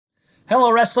Hello,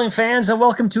 wrestling fans, and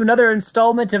welcome to another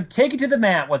installment of Take It to the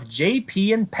Mat with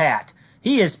JP and Pat.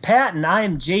 He is Pat, and I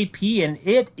am JP, and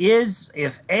it is,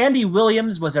 if Andy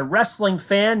Williams was a wrestling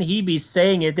fan, he'd be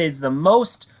saying it is the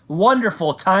most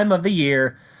wonderful time of the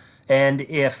year. And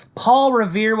if Paul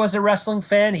Revere was a wrestling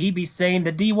fan, he'd be saying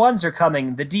the D1s are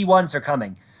coming, the D1s are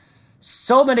coming.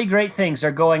 So many great things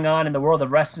are going on in the world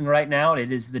of wrestling right now. It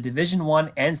is the Division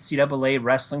I NCAA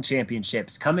Wrestling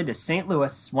Championships coming to St.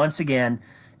 Louis once again.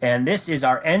 And this is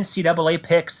our NCAA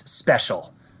Picks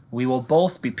special. We will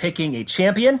both be picking a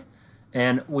champion,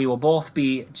 and we will both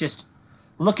be just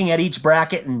looking at each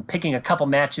bracket and picking a couple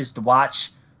matches to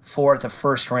watch for the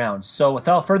first round. So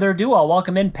without further ado, I'll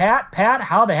welcome in Pat. Pat,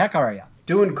 how the heck are you?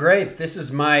 Doing great. This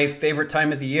is my favorite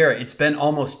time of the year. It's been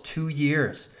almost 2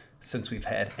 years since we've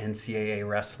had NCAA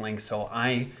wrestling, so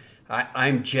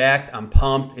I'm jacked. I'm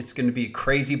pumped. It's going to be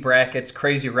crazy brackets,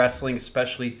 crazy wrestling,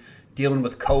 especially dealing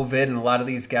with COVID and a lot of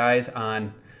these guys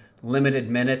on limited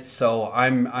minutes. So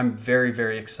I'm very,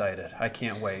 very excited. I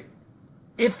can't wait.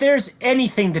 If there's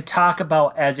anything to talk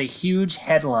about as a huge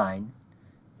headline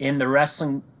in the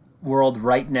wrestling world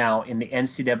right now in the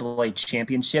NCAA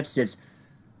championships is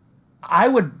I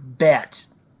would bet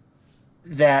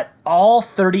that all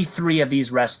 33 of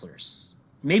these wrestlers,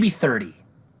 maybe 30,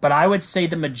 but I would say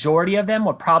the majority of them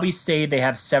would probably say they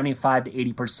have 75 to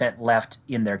 80% left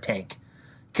in their tank.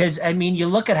 Because, I mean, you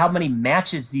look at how many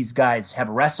matches these guys have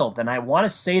wrestled, and I want to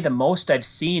say the most I've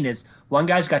seen is one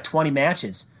guy's got 20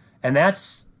 matches, and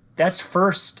that's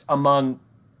first among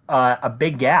a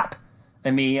big gap.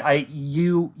 I mean,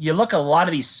 you look at a lot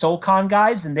of these SoCon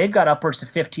guys, and they've got upwards of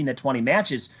 15 to 20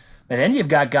 matches, but then you've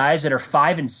got guys that are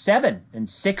 5 and 7 and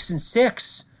 6 and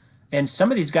 6, and some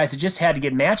of these guys have just had to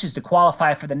get matches to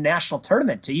qualify for the national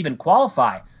tournament to even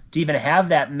qualify, to even have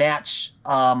that match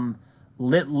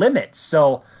limit.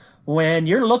 So when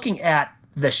you're looking at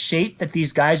the shape that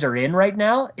these guys are in right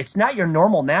now, it's not your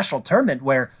normal national tournament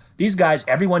where these guys,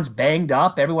 everyone's banged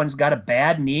up, everyone's got a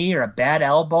bad knee or a bad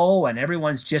elbow, and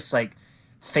everyone's just like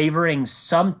favoring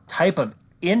some type of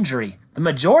injury. The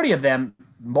majority of them,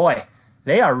 boy,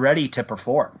 they are ready to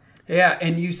perform. Yeah,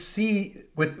 and you see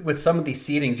with some of these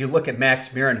seedings, you look at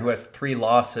Max Mirren, who has 3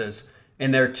 losses,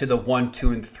 and they're to the 1,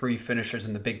 2, and 3 finishers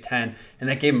in the Big Ten, and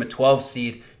that gave him a 12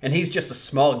 seed. And he's just a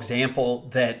small example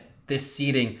that this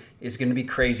seeding is going to be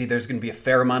crazy. There's going to be a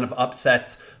fair amount of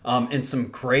upsets and some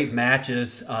great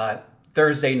matches.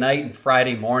 Thursday night and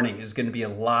Friday morning is going to be a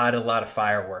lot of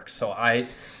fireworks. So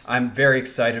I'm very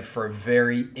excited for a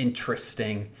very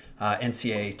interesting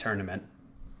NCAA tournament.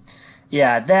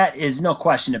 Yeah, that is no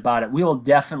question about it. We will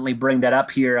definitely bring that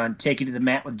up here on Take It to the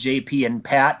Mat with JP and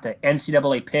Pat, the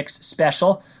NCAA Picks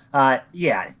special.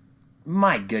 Yeah,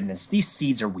 my goodness, these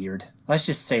seeds are weird. Let's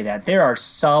just say that. There are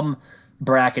some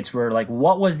brackets where, like,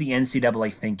 what was the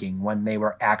NCAA thinking when they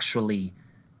were actually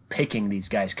picking these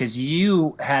guys? Because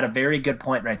you had a very good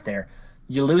point right there.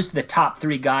 You lose to the top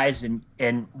 3 guys,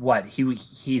 and what?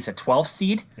 He's a 12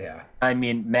 seed? Yeah. I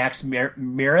mean, Max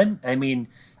Mirren? I mean,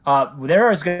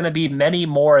 there is going to be many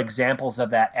more examples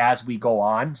of that as we go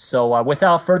on. So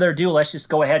without further ado, let's just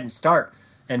go ahead and start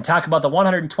and talk about the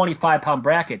 125-pound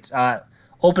bracket.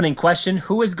 Opening question,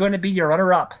 who is going to be your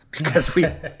runner-up? Because we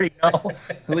already know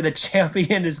who the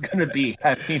champion is going to be.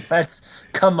 I mean,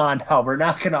 come on now. We're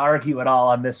not going to argue at all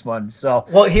on this one. So,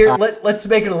 well, here, let's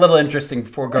make it a little interesting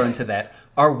before going to that.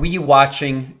 Are we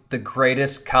watching the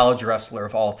greatest college wrestler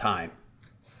of all time?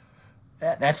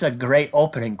 That's a great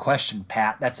opening question,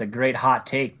 Pat. That's a great hot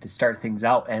take to start things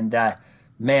out. And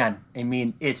man, I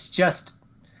mean, it's just,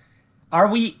 are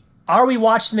we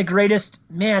watching the greatest?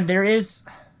 Man,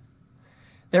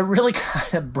 there really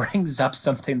kind of brings up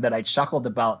something that I chuckled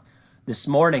about this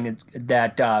morning,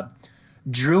 that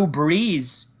Drew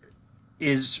Brees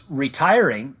is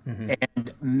retiring,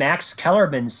 and Max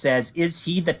Kellerman says, is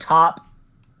he the top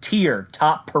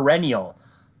perennial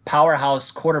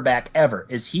powerhouse quarterback ever?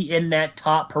 Is he in that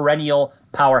top perennial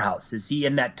powerhouse? Is he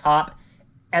in that top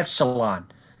echelon?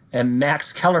 And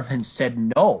Max Kellerman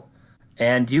said no.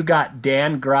 And you got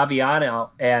Dan Graviano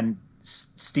and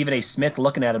Stephen A. Smith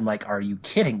looking at him like, are you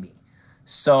kidding me?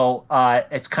 So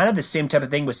it's kind of the same type of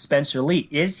thing with Spencer Lee.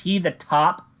 Is he the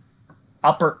top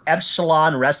upper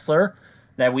echelon wrestler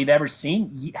that we've ever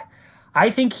seen?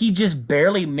 I think he just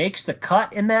barely makes the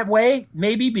cut in that way,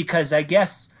 maybe, because I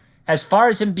guess as far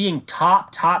as him being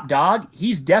top dog,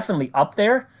 he's definitely up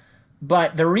there.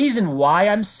 But the reason why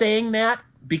I'm saying that,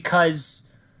 because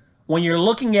when you're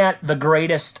looking at the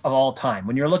greatest of all time,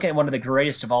 when you're looking at one of the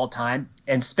greatest of all time,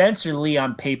 and Spencer Lee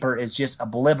on paper is just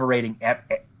obliterating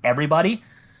everybody,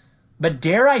 But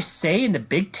dare I say, in the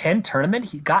Big Ten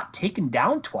tournament, he got taken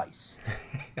down twice.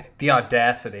 The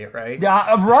audacity, right?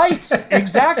 Right,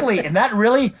 exactly. And that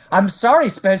really, I'm sorry,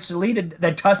 Spencer Lee,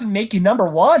 that doesn't make you number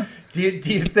one. Do you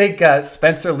think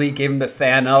Spencer Lee gave him the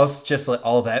Thanos, just like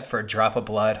all that for a drop of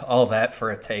blood, all that for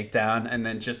a takedown, and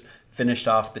then just finished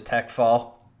off the tech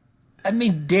fall? I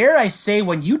mean, dare I say,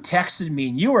 when you texted me,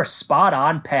 and you were spot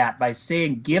on, Pat, by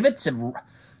saying give it to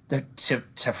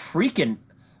freaking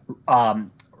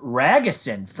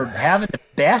Ragusin for having the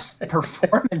best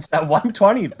performance at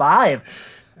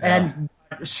 125. And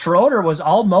Schroeder was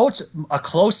almost a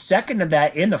close second to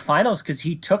that in the finals because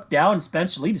he took down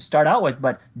Spencer Lee to start out with.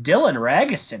 But Dylan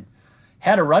Ragusin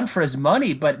had a run for his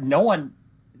money, but no one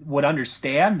would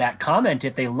understand that comment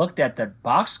if they looked at the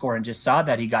box score and just saw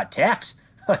that he got taxed.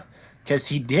 Because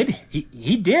he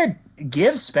did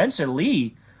give Spencer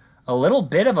Lee a little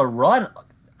bit of a run.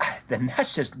 Then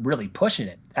that's just really pushing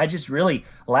it. I just really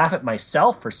laugh at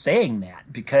myself for saying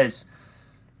that because,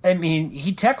 I mean,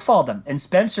 he tech-falled him, and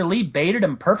Spencer Lee baited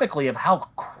him perfectly of how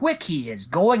quick he is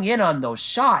going in on those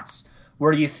shots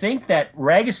where you think that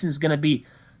Ragusin's going to be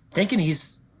thinking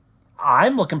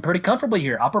I'm looking pretty comfortable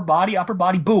here. Upper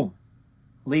body, boom.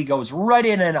 Lee goes right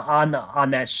in and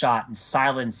on that shot and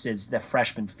silences the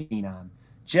freshman phenom.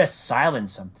 Just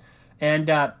silence him. And,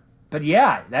 but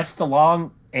yeah, that's the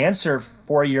long answer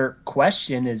for your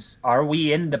question is, are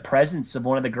we in the presence of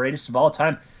one of the greatest of all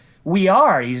time? We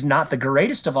are. He's not the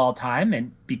greatest of all time,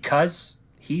 and because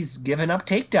he's given up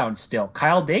takedowns still.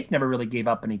 Kyle Dake never really gave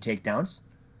up any takedowns.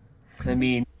 I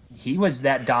mean, he was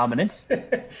that dominant.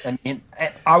 I mean,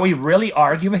 are we really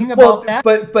arguing about that?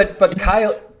 But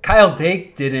Kyle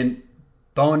Dake didn't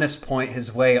bonus point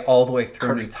his way all the way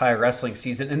through the entire wrestling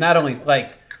season, and not only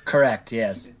like. Correct,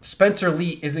 yes. Spencer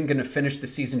Lee isn't going to finish the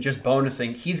season just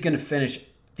bonusing. He's going to finish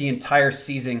the entire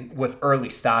season with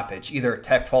early stoppage, either a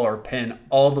tech fall or a pin,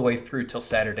 all the way through till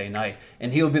Saturday night.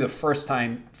 And he'll be the first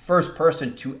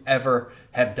person to ever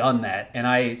have done that.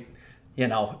 And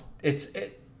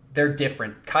they're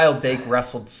different. Kyle Dake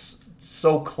wrestled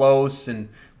so close and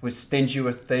was stingy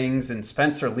with things, and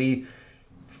Spencer Lee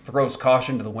throws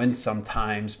caution to the wind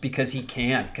sometimes because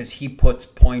he puts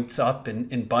points up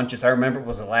in bunches. I remember it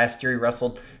was the last year he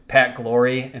wrestled Pat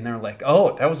Glory, and they're like,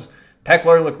 Pat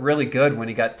Glory looked really good when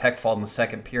he got tech fall in the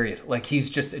second period. Like,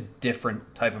 he's just a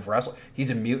different type of wrestler.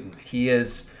 He's a mutant. He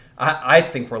is. I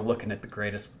think we're looking at the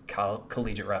greatest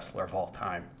collegiate wrestler of all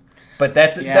time. But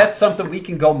that's something we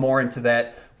can go more into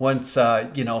that once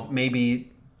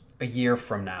maybe a year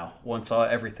from now, once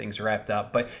everything's wrapped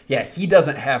up. But yeah, he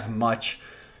doesn't have much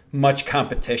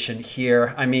competition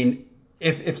here. I mean,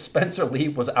 if Spencer Lee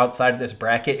was outside of this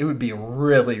bracket, it would be a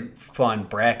really fun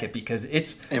bracket because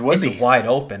it's wide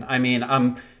open. I mean,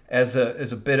 I'm as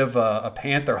a bit of a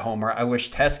Panther homer, I wish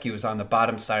Teskey was on the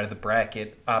bottom side of the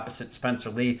bracket opposite Spencer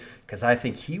Lee because I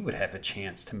think he would have a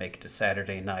chance to make it to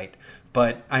Saturday night.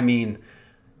 But I mean,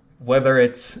 whether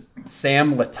it's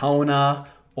Sam Latona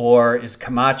or is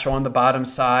Camacho on the bottom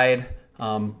side,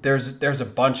 there's a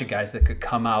bunch of guys that could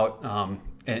come out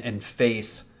and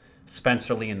face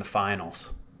Spencer Lee in the finals.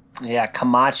 Yeah,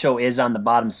 Camacho is on the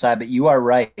bottom side, but you are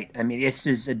right. I mean, this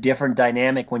is a different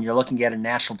dynamic when you're looking at a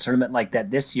national tournament like that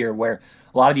this year where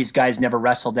a lot of these guys never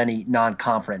wrestled any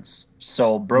non-conference.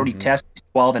 So Brody Teskey's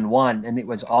 12-1, and it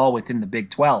was all within the Big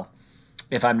 12,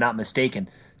 if I'm not mistaken.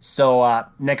 So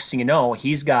next thing you know,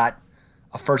 he's got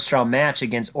a first-round match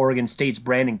against Oregon State's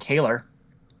Brandon Kaler,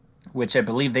 which I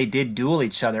believe they did duel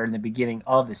each other in the beginning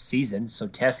of the season. So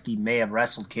Teskey may have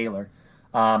wrestled Kaler.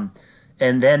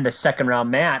 And then the second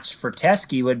round match for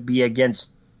Teskey would be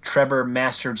against Trevor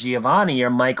Master Giovanni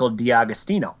or Michael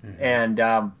D'Agostino. And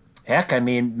heck, I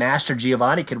mean, Master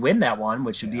Giovanni could win that one,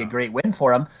 which would be a great win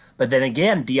for him. But then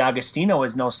again, D'Agostino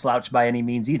is no slouch by any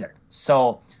means either.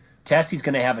 So Teskey's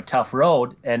going to have a tough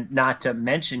road. And not to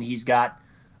mention, he's got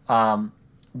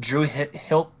Drew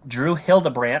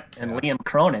Hildebrandt and Liam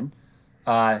Cronin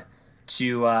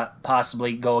to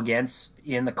possibly go against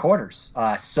in the quarters.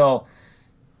 So,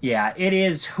 yeah, it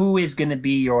is who is going to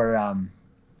be your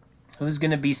who's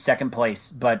going to be second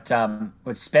place. But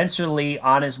with Spencer Lee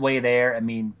on his way there, I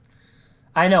mean,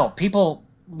 I know people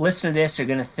listening to this are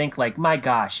going to think like, my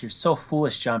gosh, you're so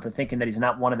foolish, John, for thinking that he's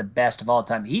not one of the best of all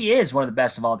time. He is one of the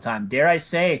best of all time. Dare I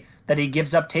say that he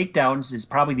gives up takedowns is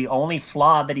probably the only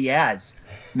flaw that he has.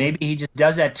 Maybe he just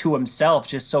does that to himself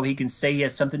just so he can say he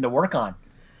has something to work on.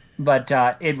 But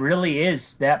it really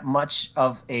is that much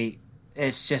of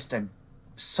it's just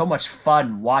so much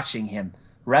fun watching him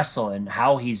wrestle and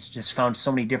how he's just found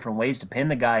so many different ways to pin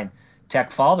the guy and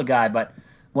tech fall the guy. But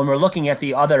when we're looking at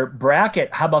the other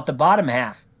bracket, how about the bottom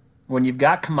half? When you've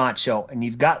got Camacho and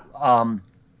you've got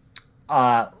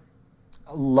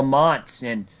Lamont,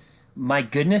 and my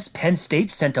goodness, Penn State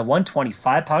sent a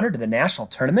 125 pounder to the national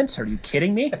tournament. Are you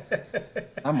kidding me?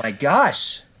 Oh my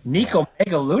gosh. Nico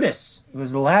Megaludis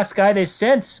was the last guy they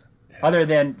sent, other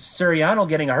than Suriano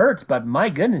getting hurt. But my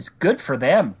goodness, good for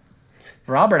them.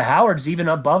 Robert Howard's even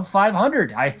above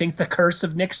 500. I think the curse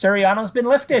of Nick Suriano's been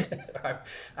lifted.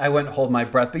 I wouldn't hold my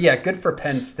breath. But yeah, good for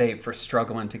Penn State for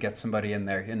struggling to get somebody in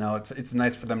there. You know, it's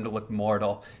nice for them to look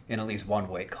mortal in at least one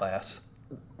weight class.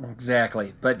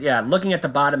 Exactly. But yeah, looking at the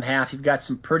bottom half, you've got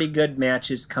some pretty good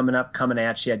matches coming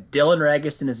at you. Dylan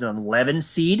Ragusin is an 11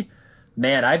 seed.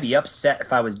 Man, I'd be upset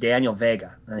if I was Daniel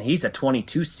Vega. He's a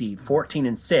 22 seed,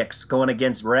 14-6, going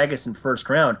against Ragusin first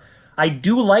round. I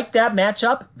do like that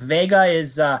matchup. Vega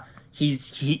is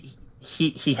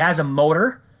he has a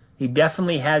motor. He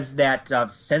definitely has that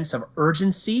sense of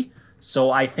urgency. So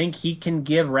I think he can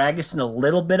give Ragusin a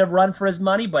little bit of run for his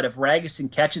money. But if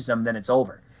Ragusin catches him, then it's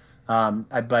over.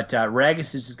 But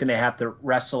Ragusin is going to have to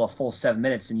wrestle a full 7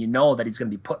 minutes, and you know that he's going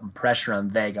to be putting pressure on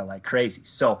Vega like crazy.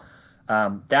 So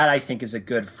that I think is a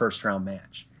good first round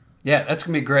match. Yeah, that's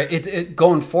going to be great.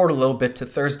 Going forward a little bit to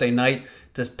Thursday night,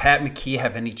 does Pat McKee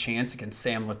have any chance against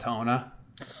Sam Latona?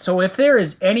 So if there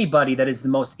is anybody that is the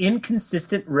most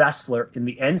inconsistent wrestler in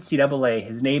the NCAA,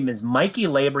 his name is Mikey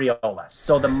Labriola.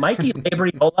 So the Mikey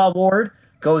Labriola Award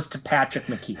goes to Patrick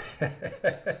McKee.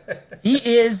 He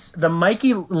is the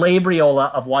Mikey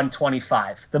Labriola of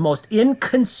 125, the most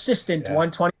inconsistent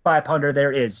 125 pounder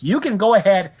there is. You can go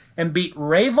ahead and beat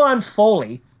Rayvon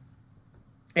Foley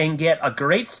and get a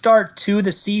great start to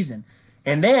the season,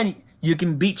 and then you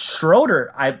can beat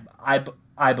Schroeder,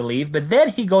 I believe, but then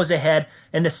he goes ahead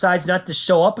and decides not to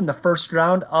show up in the first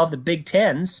round of the Big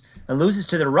Tens and loses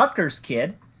to the Rutgers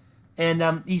kid,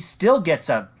 and he still gets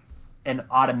an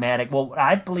automatic. Well,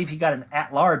 I believe he got an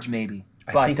at-large maybe.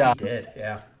 I think he did,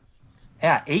 yeah.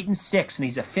 Yeah, 8-6, and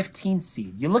he's a 15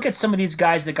 seed. You look at some of these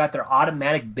guys that got their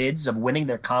automatic bids of winning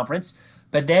their conference,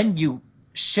 but then you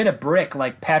shit a brick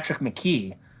like Patrick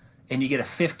McKee, and you get a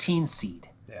 15 seed.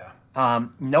 Yeah.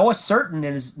 Noah Certain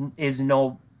is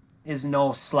no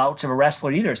slouch of a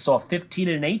wrestler either. So a 15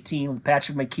 and an 18 with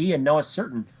Patrick McKee and Noah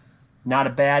Certain, not a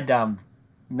bad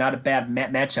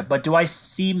matchup. But do I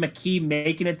see McKee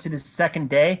making it to the second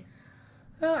day?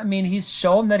 I mean, he's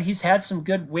shown that he's had some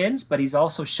good wins, but he's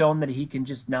also shown that he can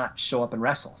just not show up and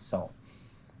wrestle. So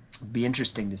it'd be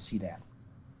interesting to see that.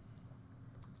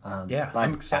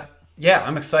 I'm excited. Yeah,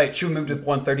 I'm excited. Should we move to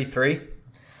 133?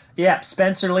 Yeah,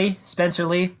 Spencer Lee,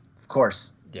 of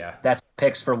course. Yeah, that's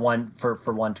picks for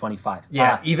 125.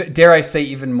 Yeah, even dare I say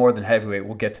even more than heavyweight.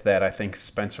 We'll get to that. I think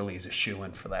Spencer Lee is a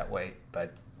shoo-in for that weight,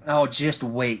 but. Oh, just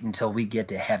wait until we get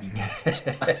to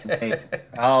heavyweight.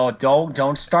 Oh,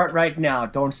 don't start right now.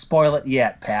 Don't spoil it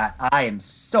yet, Pat. I am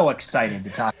so excited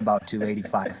to talk about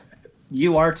 285.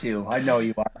 You are too. I know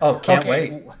you are. Oh, can't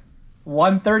wait.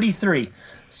 133.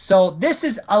 So this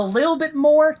is a little bit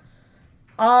more.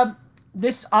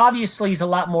 This obviously is a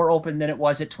lot more open than it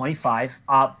was at 25,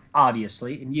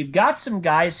 obviously. And you've got some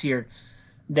guys here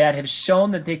that have shown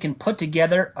that they can put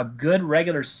together a good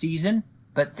regular season,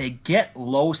 but they get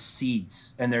low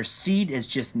seeds, and their seed is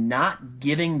just not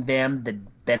giving them the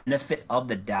benefit of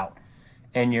the doubt.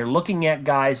 And you're looking at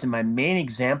guys, and my main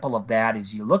example of that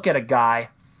is you look at a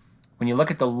guy, when you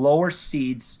look at the lower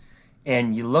seeds,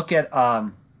 and you look at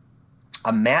a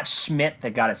Matt Schmidt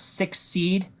that got a 6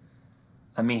 seed.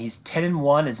 I mean, he's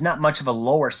 10-1. It's not much of a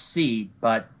lower seed,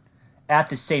 but at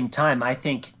the same time, I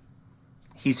think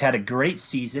he's had a great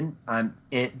season.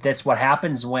 That's what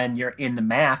happens when you're in the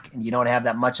MAC and you don't have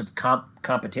that much of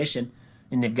competition.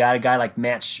 And you've got a guy like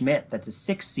Matt Schmidt that's a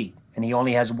 6 seed, and he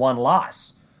only has 1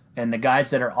 loss. And the guys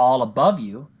that are all above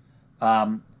you,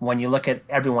 when you look at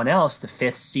everyone else, the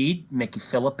 5th seed, Mickey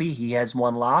Philippi, he has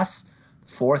 1 loss.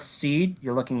 4th seed,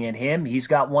 you're looking at him. He's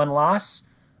got 1 loss.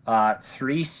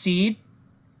 3 seed,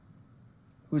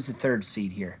 who's the 3rd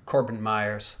seed here? Corbin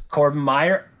Myers. Corbin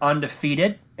Meyer,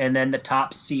 undefeated. And then the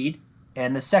top seed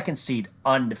and the 2nd seed,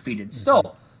 undefeated. Mm-hmm.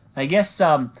 So I guess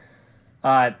not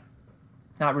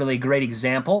really a great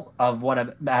example of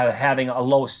what having a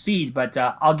low seed, but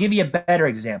I'll give you a better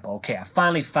example. Okay, I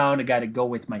finally found a guy to go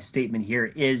with my statement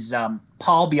here is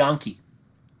Paul Bianchi.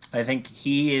 I think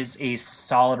he is a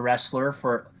solid wrestler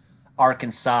for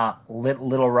Arkansas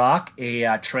Little Rock,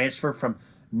 a transfer from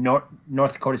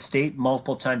North Dakota State,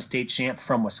 multiple-time state champ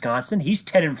from Wisconsin. He's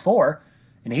 10-4,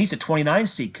 and he's a 29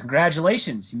 seed.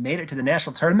 Congratulations. You made it to the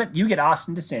national tournament. You get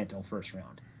Austin DeSanto first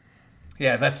round.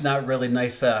 Yeah, that's not really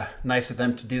nice of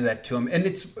them to do that to him. And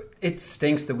it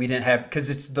stinks that we didn't have, because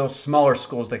it's those smaller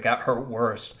schools that got hurt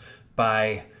worst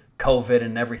by COVID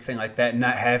and everything like that,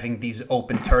 not having these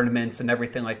open tournaments and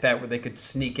everything like that where they could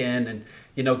sneak in and,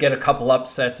 get a couple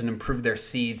upsets and improve their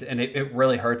seeds, and it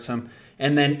really hurts them.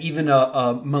 And then even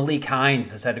Malik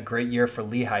Hines has had a great year for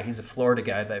Lehigh. He's a Florida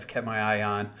guy that I've kept my eye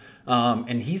on,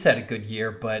 and he's had a good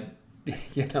year, but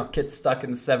gets stuck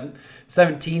in the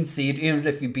 17 seed. Even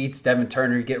if he beats Devin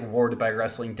Turner, you get rewarded by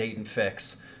wrestling Dayton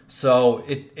Fix. So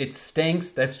it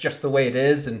stinks. That's just the way it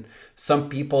is. And some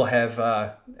people have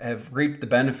reaped the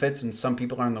benefits, and some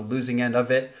people are on the losing end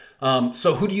of it.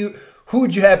 So who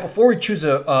would you have before we choose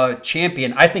a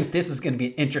champion? I think this is going to be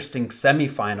an interesting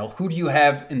semifinal. Who do you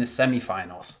have in the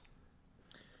semifinals?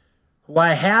 Who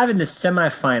I have in the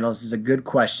semifinals is a good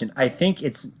question. I think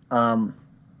it's, dare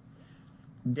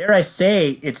I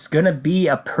say, it's going to be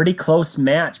a pretty close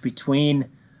match between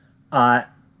a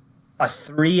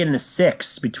 3 and a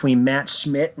 6 between Matt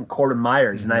Schmidt and Corbin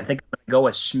Myers. Mm-hmm. And I think I'm going to go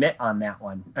with Schmidt on that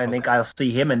one. I think I'll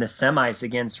see him in the semis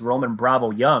against Roman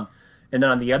Bravo Young. And then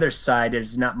on the other side,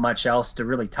 there's not much else to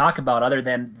really talk about other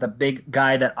than the big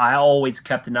guy that I always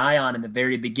kept an eye on in the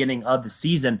very beginning of the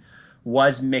season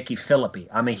was Mickey Philippi.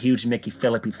 I'm a huge Mickey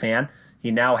Philippi fan.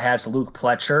 He now has Luke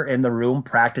Pletcher in the room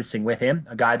practicing with him,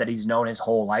 a guy that he's known his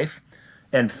whole life.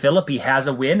 And Philippi has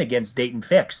a win against Dayton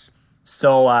Fix.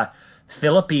 So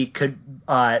Philippi could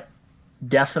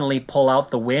definitely pull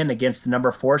out the win against the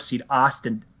number 4 seed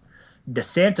Austin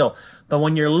DeSanto. But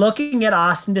when you're looking at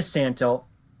Austin DeSanto,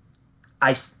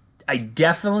 I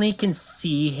definitely can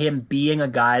see him being a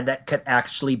guy that could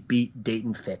actually beat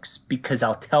Dayton Fix, because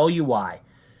I'll tell you why.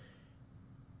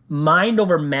 Mind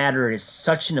over matter is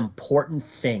such an important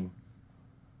thing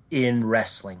in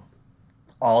wrestling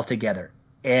altogether.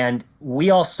 And we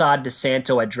all saw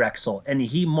DeSanto at Drexel, and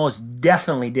he most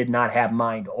definitely did not have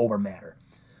mind over matter.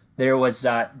 There was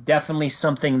definitely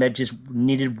something that just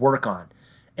needed work on.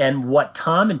 And what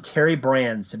Tom and Terry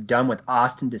Brands have done with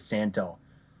Austin DeSanto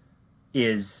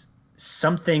is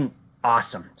something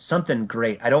awesome, something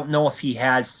great. I don't know if he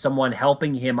has someone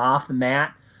helping him off the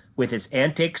mat with his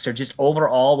antics or just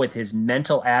overall with his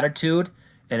mental attitude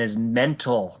and his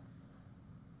mental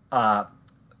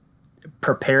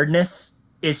preparedness.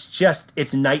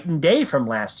 It's night and day from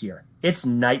last year. It's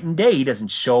night and day. He doesn't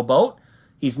showboat.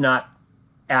 He's not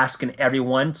asking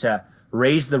everyone to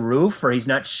raise the roof, or he's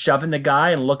not shoving the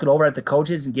guy and looking over at the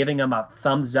coaches and giving him a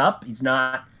thumbs up. He's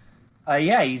not,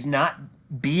 he's not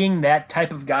being that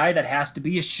type of guy that has to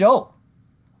be a show.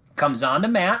 Comes on the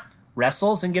mat,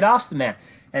 wrestles, and get off the mat.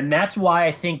 And that's why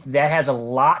I think that has a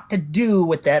lot to do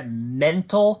with that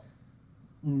mental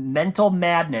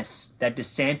madness that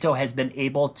DeSanto has been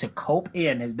able to cope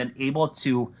in, has been able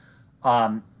to,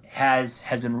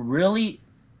 has been really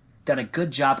done a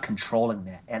good job controlling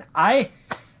that. And I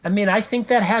think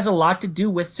that has a lot to do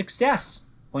with success.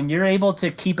 When you're able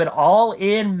to keep it all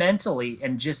in mentally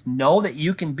and just know that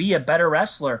you can be a better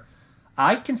wrestler,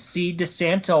 I can see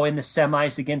DeSanto in the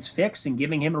semis against Fix and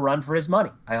giving him a run for his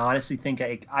money. I honestly think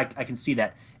I can see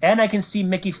that. And I can see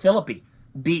Mickey Philippi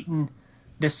beating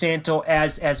DeSanto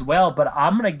as well. But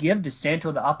I'm going to give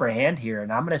DeSanto the upper hand here,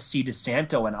 and I'm going to see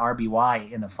DeSanto and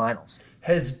RBY in the finals.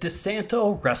 Has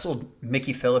DeSanto wrestled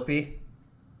Mickey Philippi?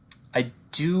 I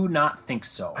do not think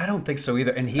so. I don't think so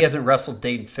either. And he hasn't wrestled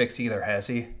Dayton Fix either, has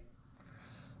he?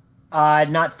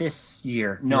 Not this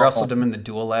year. No. You wrestled him in the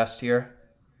duel last year?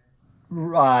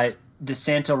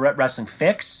 DeSanto wrestling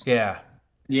Fix? Yeah.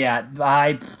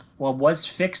 Yeah. Was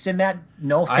Fix in that?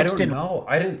 No, Fix I don't know.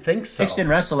 I didn't think so. Fix didn't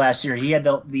wrestle last year. He had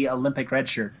the Olympic red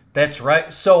shirt. That's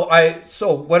right. So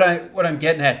what I'm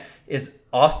getting at is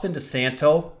Austin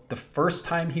DeSanto, the first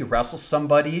time he wrestles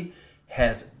somebody,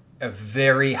 has a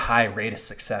very high rate of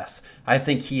success. I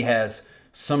think he has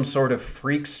some sort of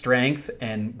freak strength,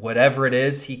 and whatever it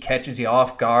is, he catches you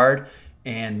off guard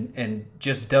and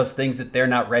just does things that they're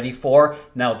not ready for.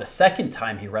 Now, the second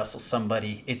time he wrestles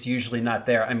somebody, it's usually not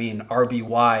there. I mean,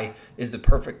 RBY is the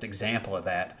perfect example of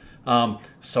that.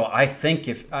 So I think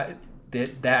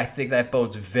I think that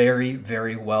bodes very,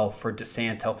 very well for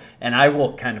DeSanto. And I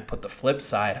will kind of put the flip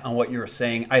side on what you were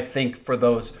saying. I think for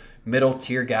those middle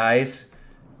tier guys,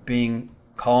 being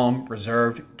calm,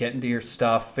 reserved, getting to your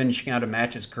stuff, finishing out a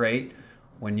match is great.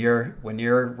 When you're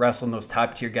wrestling those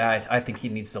top tier guys, I think he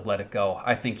needs to let it go.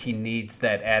 I think he needs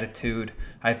that attitude.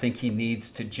 I think he needs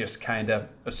to just kind of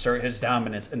assert his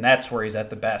dominance, and that's where he's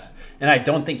at the best. And I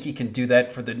don't think he can do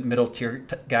that for the middle tier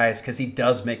guys, because he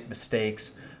does make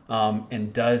mistakes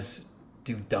and does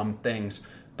do dumb things.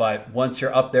 But once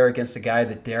you're up there against a guy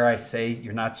that, dare I say,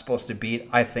 you're not supposed to beat,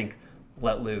 I think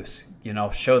let loose.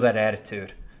 Show that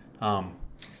attitude.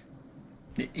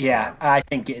 Yeah, I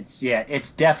think it's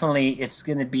definitely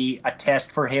going to be a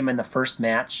test for him in the first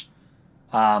match.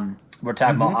 We're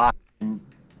talking about Austin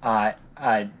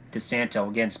DeSanto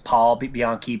against Paul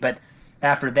Bianchi. But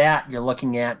after that, you're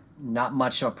looking at not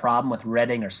much of a problem with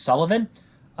Redding or Sullivan.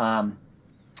 On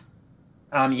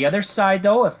the other side,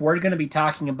 though, if we're going to be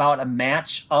talking about a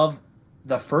match of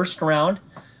the first round,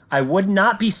 I would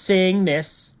not be saying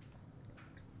this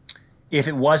if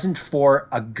it wasn't for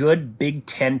a good Big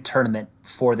Ten tournament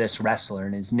for this wrestler,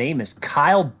 and his name is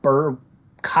Kyle Berwick.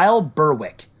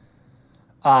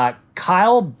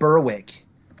 Kyle Berwick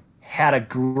had a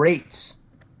great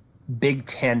Big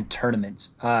Ten tournament.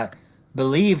 I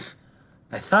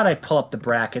thought I'd pull up the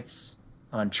brackets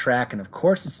on track, and of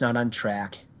course it's not on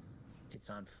track. It's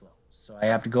on Flow. So I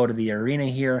have to go to the arena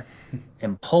here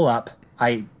and pull up.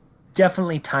 I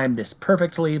definitely timed this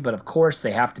perfectly, but of course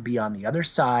they have to be on the other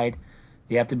side.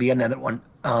 They have to be another one.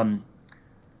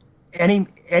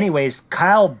 Anyways,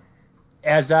 Kyle,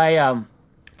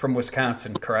 from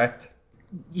Wisconsin, correct?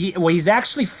 He's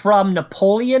actually from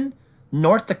Napoleon,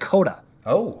 North Dakota.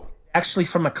 Oh. Actually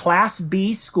from a Class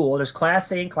B school. There's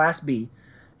Class A and Class B.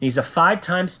 He's a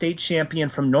 5-time state champion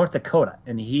from North Dakota.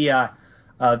 And he,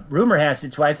 rumor has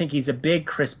it, I think he's a big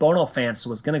Chris Bono fan, so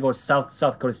was going to go to South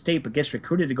Dakota State, but gets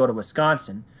recruited to go to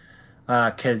Wisconsin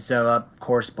because, of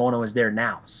course, Bono is there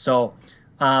now. So,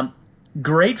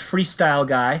 great freestyle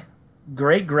guy,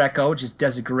 great Greco, just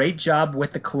does a great job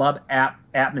with the club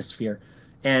atmosphere.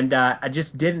 And I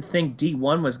just didn't think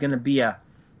D1 was going to be a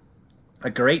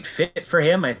great fit for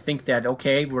him. I think that,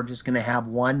 okay, we're just going to have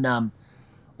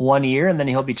one year, and then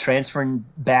he'll be transferring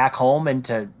back home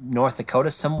into North Dakota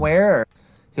somewhere, or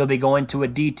he'll be going to a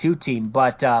D2 team.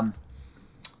 But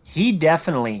he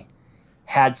definitely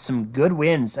had some good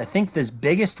wins. I think this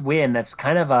biggest win that's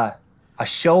kind of a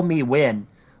show me win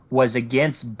was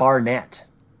against Barnett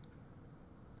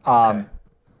of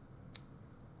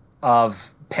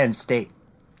Penn State.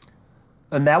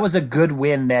 And that was a good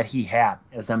win that he had.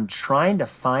 As I'm trying to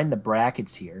find the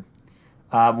brackets here,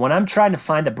 when I'm trying to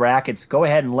find the brackets, go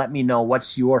ahead and let me know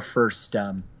what's your first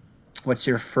round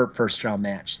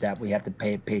match that we have to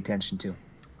pay attention to.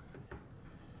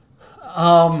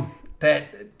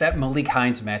 That Malik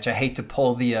Hines match. I hate to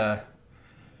pull the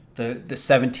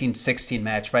 17-16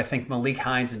 match, but I think Malik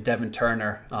Hines and Devin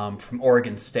Turner from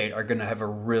Oregon State are going to have a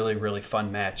really, really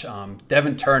fun match.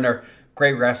 Devin Turner,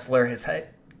 great wrestler, has had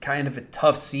kind of a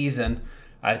tough season.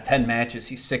 Out of 10 matches,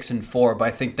 he's 6-4, but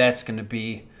I think that's going to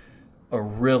be a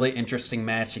really interesting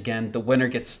match. Again, the winner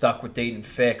gets stuck with Dayton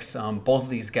Fix. Both of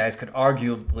these guys could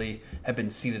arguably have been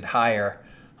seated higher,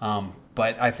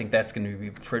 but I think that's going to be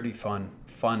a pretty fun,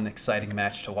 exciting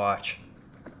match to watch.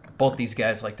 Both these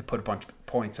guys like to put a bunch of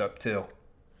points up too.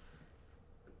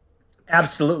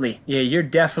 Absolutely, yeah. You're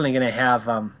definitely going to have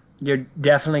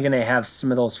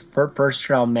some of those first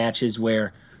round matches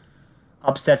where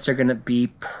upsets are going to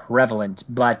be prevalent,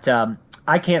 but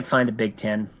I can't find the Big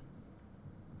Ten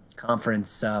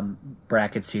conference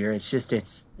brackets here.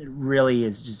 It really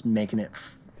is just making it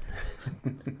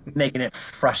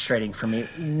frustrating for me.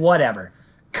 Whatever.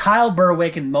 Kyle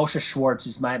Berwick and Moshe Schwartz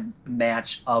is my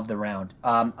match of the round.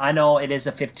 I know it is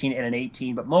a 15 and an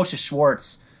 18, but Moshe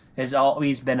Schwartz has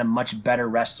always been a much better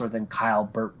wrestler than Kyle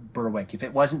Berwick. If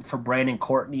it wasn't for Brandon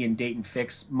Courtney and Dayton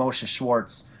Fix, Moshe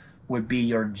Schwartz would be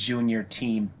your junior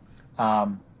team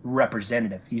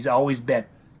representative. He's always been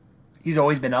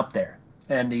up there,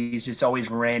 and he's just always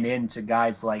ran into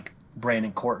guys like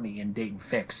Brandon Courtney and Dayton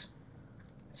Fix.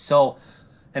 So,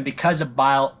 and because of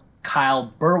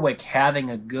Kyle Berwick having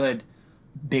a good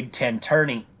Big Ten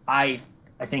tourney, I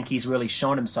think he's really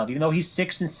shown himself. Even though he's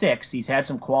 6-6, he's had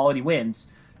some quality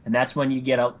wins, and that's when you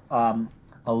get a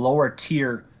lower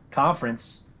tier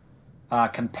conference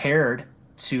compared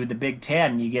to the Big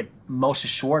Ten. You get Moshe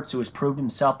Schwartz, who has proved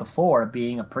himself before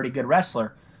being a pretty good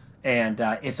wrestler, and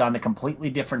it's on the completely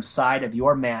different side of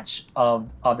your match of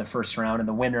the first round, and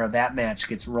the winner of that match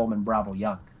gets Roman Bravo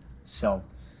Young. So,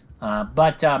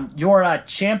 but your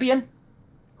champion,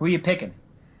 who are you picking?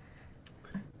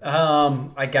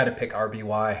 I got to pick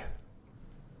RBY.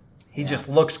 He just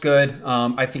looks good.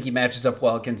 I think he matches up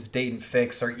well against Dayton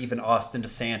Fix or even Austin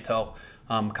DeSanto.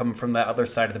 Coming from the other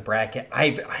side of the bracket.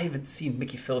 I haven't seen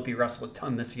Mickey Philippi wrestle a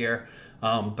ton this year,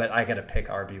 but I got to pick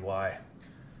RBY.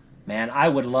 Man, I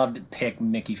would love to pick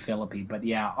Mickey Philippi, but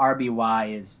yeah,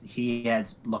 RBY he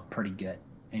has looked pretty good,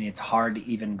 and it's hard to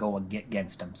even go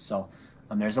against him. So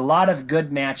there's a lot of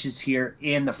good matches here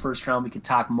in the first round we could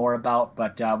talk more about,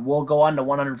 but we'll go on to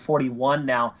 141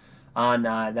 now on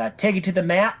the Take It to the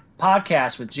Mat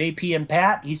podcast with JP and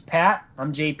Pat. He's Pat.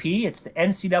 I'm JP. It's the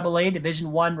NCAA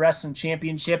Division I Wrestling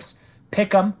Championships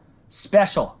Pick'em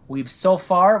special. So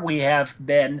far we have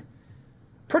been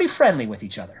pretty friendly with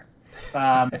each other.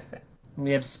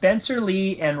 We have Spencer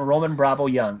Lee and Roman Bravo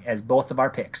Young as both of our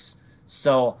picks.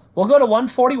 So we'll go to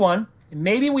 141.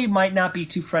 Maybe we might not be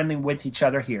too friendly with each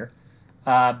other here,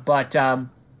 but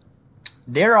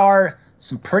there are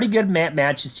some pretty good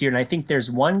matches here, and I think there's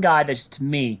one guy that's to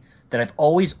me that I've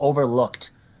always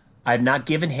overlooked. I've not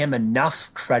given him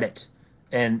enough credit,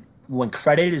 and when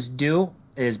credit is due,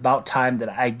 it is about time that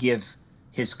I give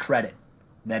his credit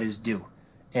that is due.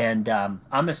 And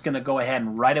I'm just going to go ahead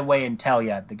and right away and tell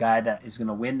you the guy that is going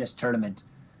to win this tournament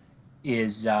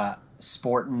is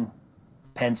Sporting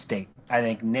Penn State. I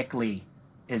think Nick Lee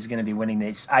is going to be winning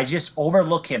this. I just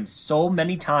overlook him so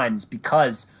many times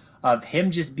because of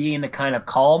him just being the kind of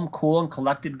calm, cool, and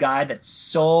collected guy that's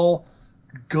so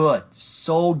good,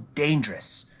 so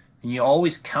dangerous. And you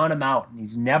always count him out. And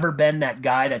he's never been that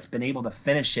guy that's been able to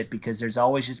finish it because there's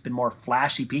always just been more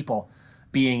flashy people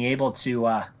being able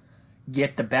to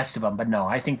get the best of him. But no,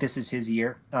 I think this is his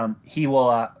year. He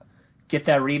will get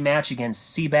that rematch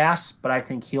against Seabass, but I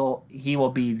think he will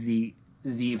be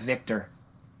the victor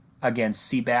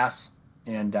against Seabass.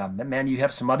 And man, you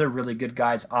have some other really good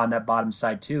guys on that bottom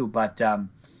side too. But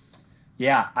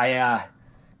yeah, I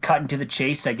cutting to the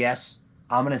chase. I guess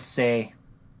I'm gonna say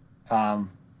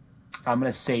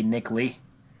Nick Lee.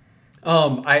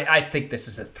 I think this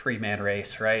is a three-man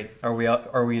race, right?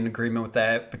 Are we in agreement with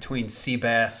that between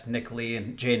Seabass, Nick Lee,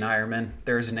 and Jaden Ironman?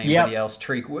 There isn't anybody else.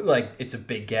 Like it's a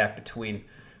big gap between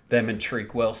them and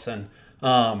Tariq Wilson.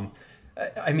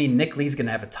 I mean, Nick Lee's going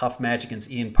to have a tough match against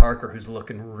Ian Parker, who's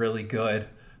looking really good.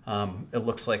 It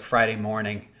looks like Friday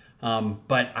morning.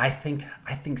 But I think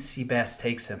Seabass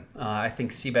takes him. I think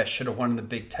Seabass should have won the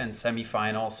Big Ten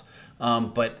semifinals.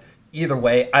 But either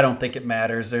way, I don't think it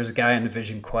matters. There's a guy on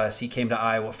Division Quest. He came to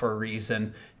Iowa for a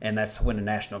reason, and that's to win a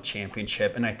national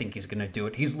championship, and I think he's going to do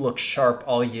it. He's looked sharp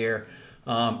all year.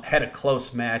 Had a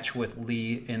close match with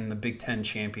Lee in the Big Ten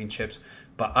championships,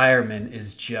 but Ironman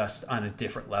is just on a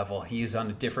different level. He is on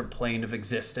a different plane of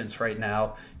existence right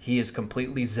now. He is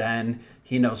completely zen.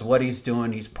 He knows what he's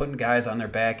doing. He's putting guys on their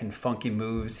back in funky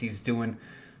moves. He's doing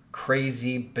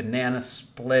crazy banana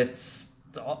splits,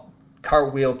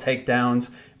 cartwheel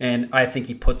takedowns, and I think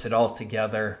he puts it all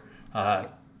together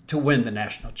to win the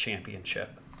national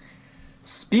championship.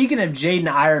 Speaking of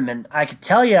Jaden Ironman, I could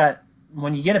tell you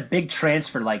when you get a big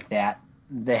transfer like that,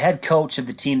 the head coach of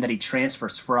the team that he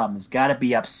transfers from has got to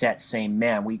be upset saying,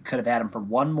 man, we could have had him for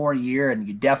one more year and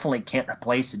you definitely can't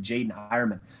replace a Jaden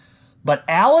Ironman. But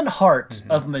Alan Hart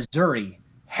of Missouri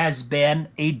has been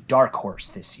a dark horse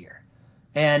this year.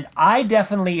 And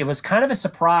it was kind of a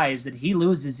surprise that he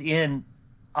loses in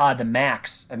the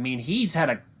Max. I mean, he's had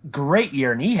a great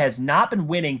year and he has not been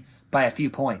winning by a few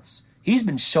points. He's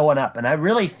been showing up. And I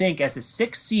really think as a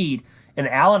 6th seed in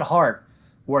Alan Hart,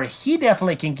 where he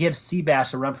definitely can give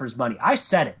Seabass a run for his money. I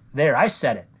said it.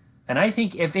 And I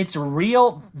think if it's the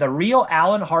real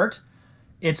Alan Hart,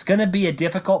 it's going to be a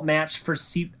difficult match for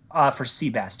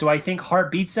Seabass. Do I think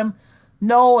Hart beats him?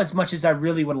 No, as much as I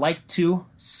really would like to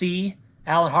see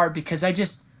Alan Hart, because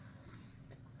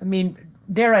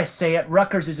dare I say it,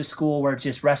 Rutgers is a school where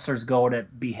just wrestlers go to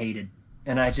be hated.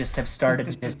 And I just have started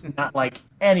to just not like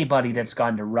anybody that's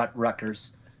gone to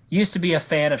Rutgers. Used to be a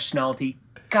fan of Schnalte.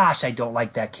 Gosh, I don't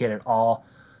like that kid at all.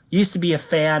 Used to be a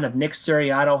fan of Nick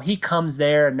Suriano. He comes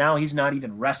there, and now he's not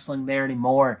even wrestling there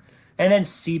anymore. And then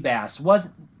Seabass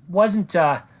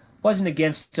wasn't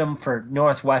against him for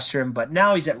Northwestern, but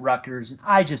now he's at Rutgers. And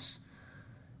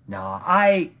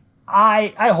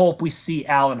I hope we see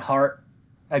Alan Hart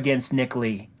against Nick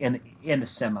Lee in the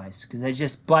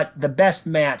semis, but the best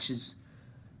match is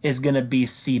going to be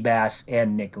Seabass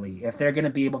and Nick Lee. If they're going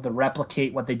to be able to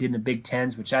replicate what they did in the Big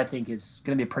Tens, which I think is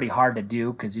going to be pretty hard to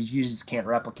do because you just can't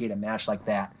replicate a match like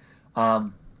that,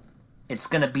 it's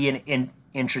going to be an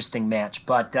interesting match.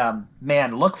 But,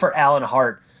 man, look for Alan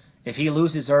Hart. If he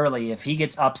loses early, if he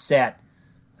gets upset,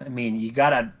 I mean, you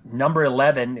got a number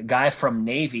 11, a guy from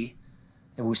Navy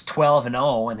who's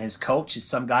 12-0, and his coach is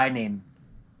some guy named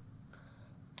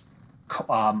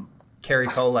Kerry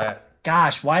Kolat.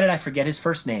 Gosh, why did I forget his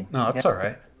first name? No, that's all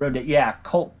right. Yeah,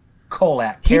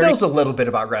 Kolat. He knows a little bit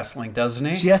about wrestling, doesn't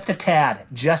he? Just a tad,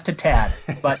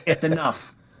 but it's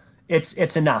enough.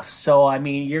 It's enough. So, I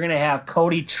mean, you're going to have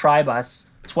Cody Tribus,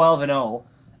 12-0,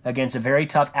 against a very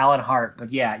tough Alan Hart.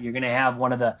 But, yeah, you're going to have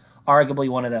arguably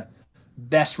one of the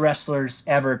best wrestlers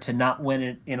ever to not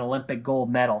win an Olympic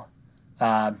gold medal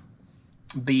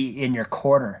be in your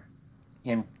corner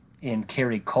in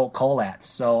Kerry Kolat.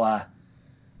 So,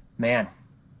 man,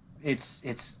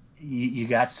 you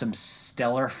got some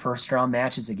stellar first round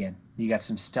matches again. You got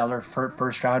some stellar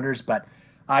first rounders, but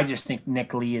I just think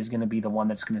Nick Lee is going to be the one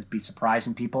that's going to be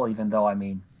surprising people. Even though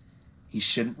he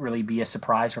shouldn't really be a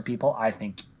surprise for people. I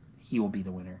think he will be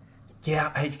the winner.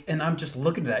 Yeah, I'm just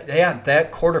looking at that. Yeah,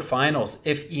 that quarterfinals,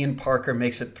 if Ian Parker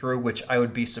makes it through, which I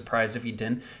would be surprised if he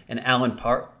didn't, and Alan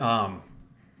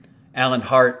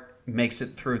Hart makes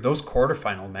it through those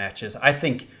quarterfinal matches, I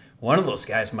think one of those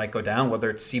guys might go down, whether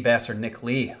it's Seabass or Nick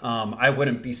Lee. I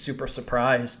wouldn't be super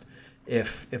surprised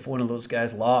if one of those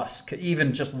guys lost.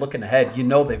 Even just looking ahead,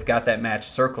 they've got that match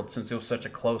circled since it was such a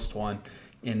close one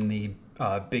in the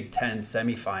Big Ten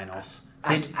semifinals.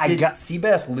 Did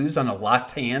Seabass lose on a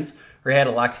locked hands, or he had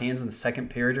a locked hands in the second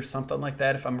period or something like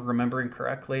that, if I'm remembering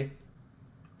correctly?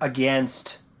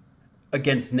 Against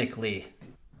Nick Lee.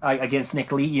 Against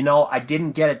Nick Lee, I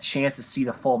didn't get a chance to see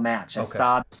the full match. I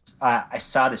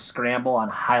saw the scramble on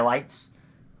highlights,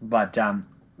 but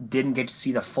didn't get to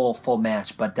see the full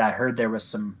match. But I heard there was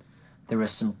some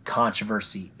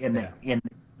controversy in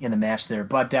the match there.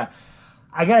 But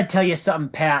I got to tell you something,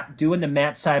 Pat. Doing the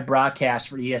match side broadcast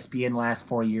for ESPN the last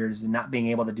 4 years and not being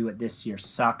able to do it this year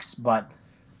sucks. But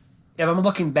if I'm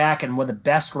looking back, and one of the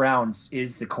best rounds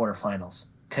is the quarterfinals.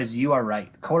 Because you are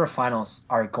right. The quarterfinals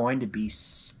are going to be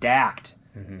stacked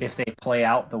if they play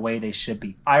out the way they should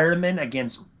be. Ironman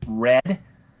against Red,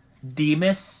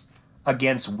 Demas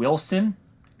against Wilson,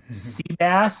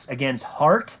 Seabass against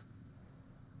Hart,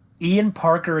 Ian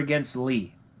Parker against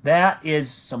Lee. That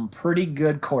is some pretty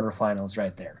good quarterfinals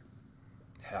right there.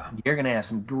 Yeah. You're going to have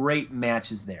some great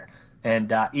matches there.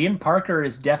 And Ian Parker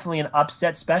is definitely an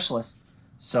upset specialist.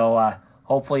 So,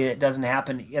 hopefully it doesn't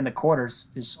happen in the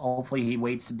quarters. Just hopefully he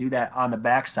waits to do that on the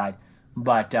backside.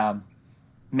 But,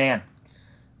 man,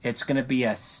 it's going to be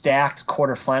a stacked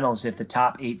quarterfinals if the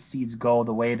top 8 seeds go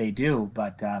the way they do.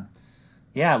 But,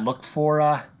 yeah, look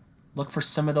for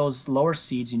some of those lower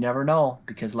seeds. You never know.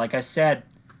 Because, like I said,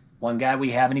 one guy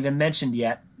we haven't even mentioned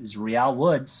yet is Real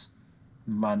Woods.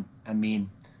 I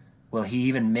mean, will he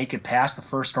even make it past the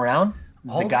first round?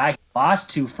 The guy he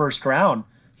lost to first round,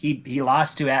 he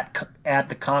lost to at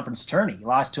the conference tourney. He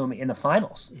lost to him in the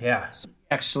finals. Yeah. So he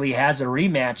actually has a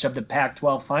rematch of the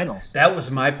Pac-12 finals. That was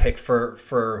my pick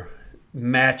for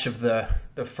match of the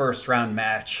first round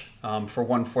match for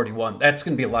 141. That's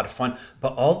going to be a lot of fun.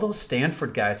 But all those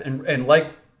Stanford guys,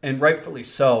 and rightfully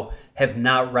so, have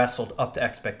not wrestled up to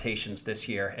expectations this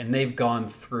year. And they've gone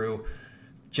through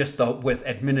with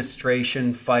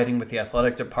administration, fighting with the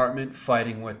athletic department,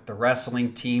 fighting with the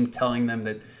wrestling team, telling them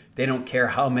that they don't care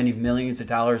how many millions of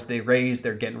dollars they raise,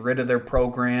 they're getting rid of their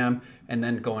program, and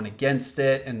then going against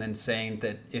it, and then saying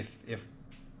that if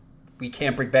we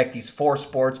can't bring back these 4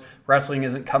 sports, wrestling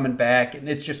isn't coming back, and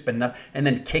it's just been nothing. And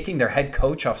then kicking their head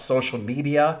coach off social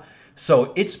media.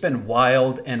 So it's been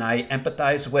wild, and I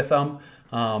empathize with them.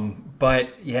 But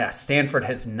yeah, Stanford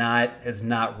has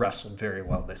not wrestled very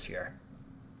well this year.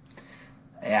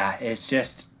 Yeah,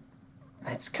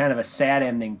 it's kind of a sad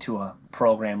ending to a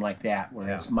program like that, where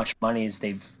as much money as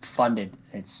they've funded,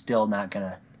 it's still not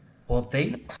gonna. Well,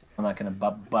 still not gonna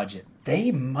budget.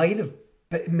 They might have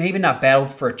maybe not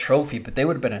battled for a trophy, but they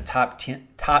would have been a top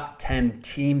 10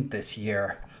 team this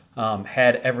year.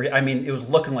 It was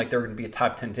looking like they were going to be a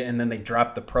top 10 team, and then they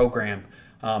dropped the program.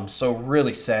 So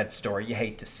really sad story. You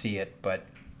hate to see it, but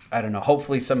I don't know.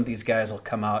 Hopefully some of these guys will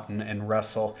come out and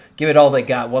wrestle. Give it all they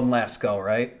got. One last go,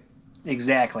 right?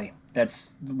 Exactly.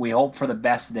 We hope for the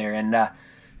best there. And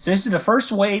so this is the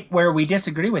first weight where we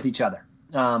disagree with each other.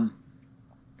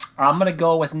 I'm going to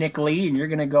go with Nick Lee, and you're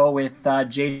going to go with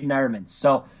Jaden Ironman.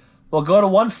 So we'll go to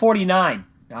 149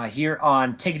 here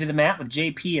on Take It to the Mat with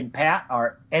JP and Pat,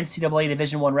 our NCAA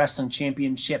Division I Wrestling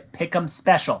Championship Pick'em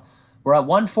Special. We're at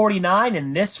 149,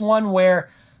 and this one where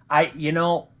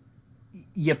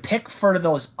you pick for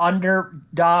those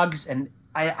underdogs, and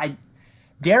I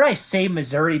dare I say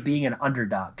Missouri being an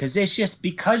underdog, because it's just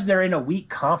because they're in a weak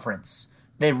conference,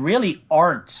 they really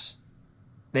aren't.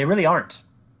 They really aren't.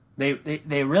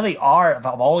 They really are. Have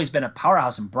always been a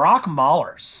powerhouse. And Brock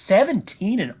Mahler,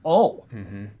 17-0.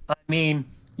 Mm-hmm. I mean,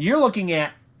 you're looking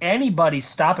at anybody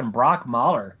stopping Brock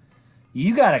Mahler.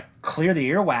 You got to clear the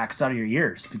earwax out of your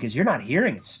ears, because you're not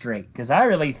hearing it straight. Because I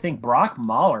really think Brock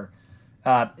Mahler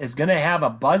is going to have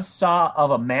a buzzsaw of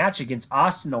a match against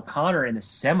Austin O'Connor in the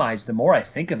semis, the more I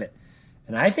think of it.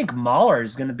 And I think Mahler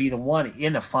is going to be the one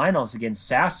in the finals against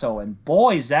Sasso. And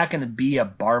boy, is that going to be a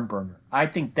barn burner. I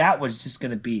think that's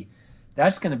going to be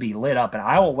lit up. And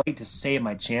I will wait to save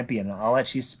my champion. I'll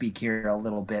let you speak here a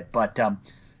little bit. But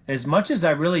as much as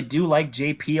I really do like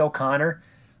JP O'Connor,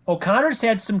 O'Connor's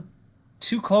had some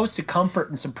too close to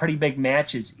comfort in some pretty big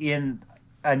matches in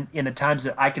the times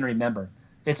that I can remember.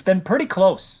 It's been pretty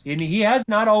close. And he has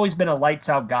not always been a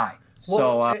lights-out guy.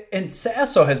 And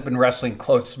Sasso has been wrestling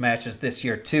close matches this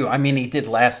year, too. I mean, he did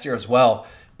last year as well.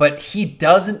 but he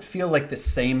doesn't feel like the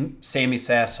same Sammy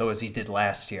Sasso as he did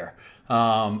last year.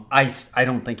 I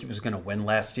don't think he was going to win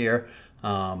last year.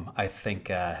 I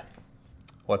think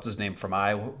what's his name from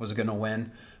Iowa was going to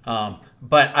win.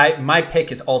 But my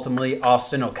pick is ultimately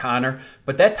Austin O'Connor.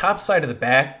 But that top side of the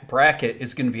back bracket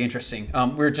is going to be interesting.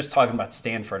 We were just talking about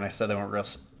Stanford, and I said they weren't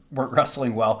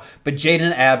wrestling well. But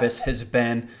Jaden Abbas has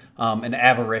been an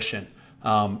aberration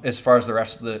as far as the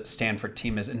rest of the Stanford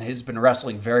team is, and has been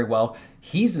wrestling very well.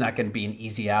 He's not going to be an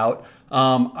easy out.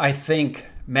 I think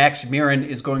Max Murin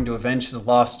is going to avenge his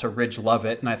loss to Ridge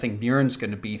Lovett, and I think Murin's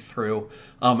going to be through.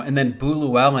 And then Boo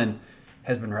Llewellyn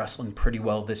has been wrestling pretty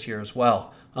well this year as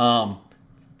well.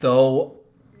 Though,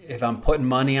 if I'm putting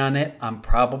money on it, I'm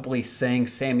probably saying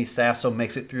Sammy Sasso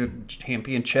makes it through the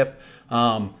championship.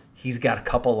 He's got a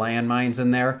couple landmines in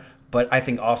there, but I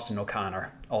think Austin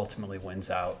O'Connor ultimately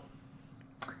wins out.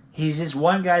 He's just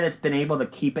one guy that's been able to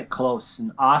keep it close.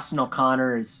 And Austin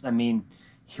O'Connor is, I mean,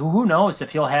 who knows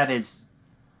if he'll have his,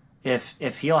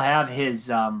 if he'll have his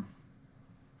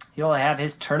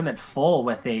tournament full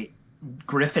with a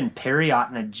Griffin Perriott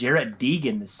and a Jarrett Deegan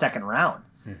in the second round.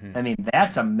 Mm-hmm. I mean,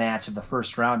 that's a match of the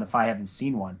first round if I haven't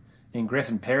seen one. And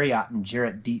Griffin Perriott and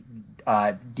Jarrett Deegan.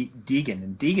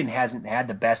 And Deegan hasn't had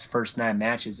the best first 9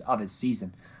 matches of his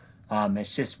season.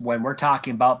 It's just when we're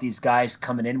talking about these guys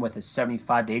coming in with a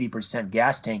 75 to 80%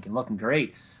 gas tank and looking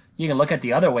great, you can look at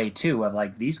the other way too of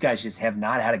like these guys just have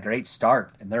not had a great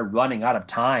start and they're running out of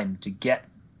time to get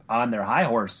on their high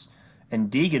horse. And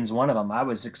Deegan's one of them. I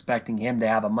was expecting him to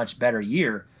have a much better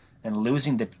year, and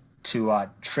losing to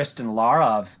Tristan Lara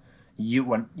of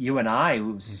UNI,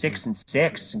 who's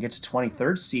 6-6 and gets a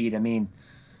 23rd seed. I mean,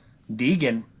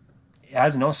 Deegan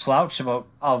has no slouch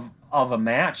of a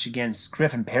match against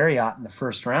Griffin Perriott in the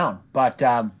first round. But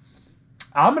I'm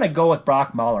going to go with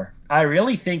Brock Mahler. I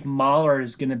really think Mahler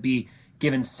is going to be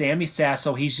given Sammy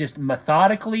Sasso. He's just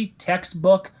methodically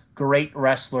textbook great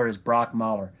wrestler as Brock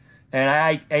Mahler.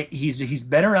 And he's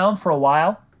been around for a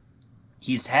while.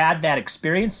 He's had that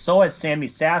experience. So has Sammy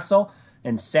Sasso.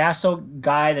 And Sasso,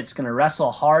 guy that's going to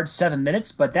wrestle hard 7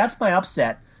 minutes. But that's my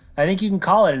upset. I think you can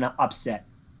call it an upset.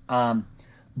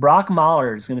 Brock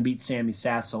Mahler is going to beat Sammy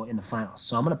Sasso in the finals.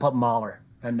 So I'm going to put Mahler.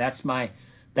 And that's my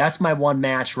one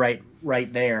match right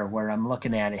there where I'm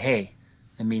looking at it. Hey,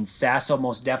 I mean, Sasso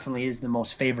most definitely is the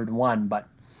most favored one. But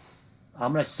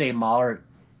I'm going to say Mahler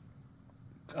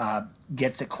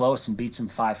gets it close and beats him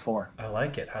 5-4. I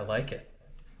like it.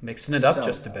 Mixing it up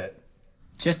just a bit.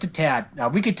 Just a tad. Now,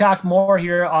 we could talk more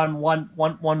here on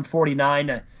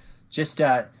 149.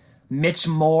 Mitch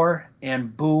Moore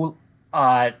and Boo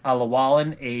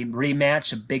Llewellyn, a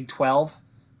rematch of Big 12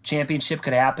 championship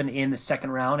could happen in the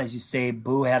second round. As you say,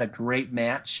 Boo had a great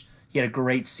match. He had a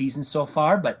great season so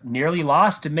far, but nearly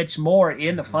lost to Mitch Moore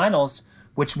in the finals,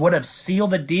 which would have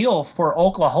sealed the deal for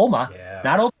Oklahoma. Yeah.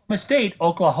 Not Oklahoma State,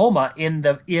 Oklahoma in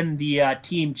the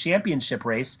team championship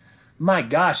race. My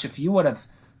gosh, if you would have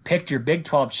picked your Big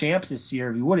 12 champs this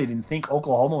year, you wouldn't even think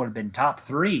Oklahoma would have been top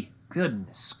 3.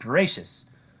 Goodness gracious.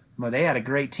 Well, they had a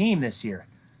great team this year.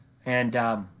 And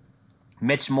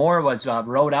Mitch Moore was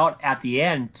rode out at the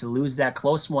end to lose that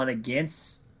close one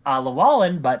against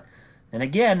Llewellyn. But then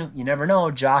again, you never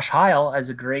know. Josh Heil has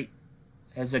a great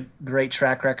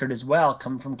track record as well,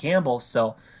 coming from Campbell.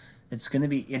 So it's going to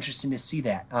be interesting to see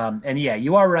that. And yeah,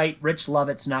 you are right. Rich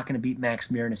Lovett's not going to beat Max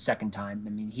Murin a second time. I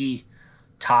mean, he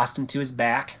tossed him to his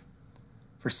back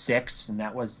for 6, and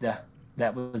that was the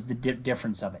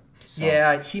difference of it. So.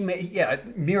 Yeah,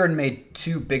 Murin made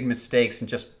 2 big mistakes and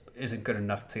just isn't good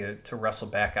enough to wrestle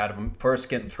back out of him. First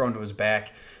getting thrown to his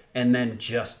back, and then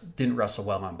just didn't wrestle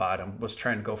well on bottom. Was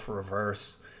trying to go for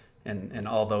reverse and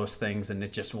all those things, and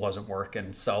it just wasn't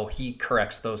working. So he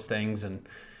corrects those things, and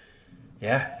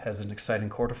has an exciting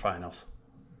quarterfinals.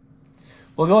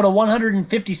 We'll go to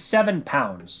 157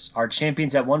 pounds. Our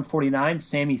champions at 149,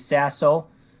 Sammy Sasso.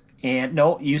 And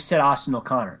no, you said Austin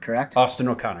O'Connor, correct? Austin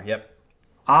O'Connor, yep.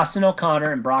 Austin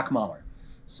O'Connor and Brock Mahler.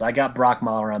 So I got Brock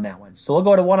Mahler on that one. So we'll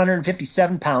go to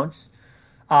 157 pounds.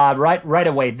 Right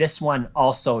away, this one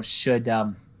also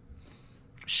shouldn't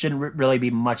really be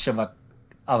much of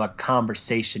a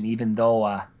conversation, even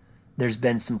though there's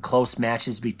been some close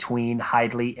matches between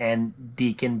Hidley and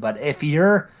Deacon. But if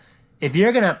you're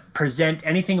gonna present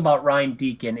anything about Ryan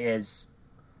Deacon is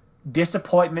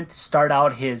disappointment to start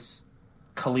out his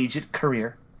collegiate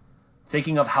career,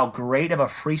 thinking of how great of a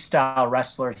freestyle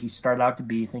wrestler he started out to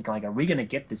be, thinking like, are we going to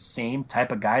get the same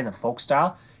type of guy in the folk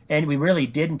style? And we really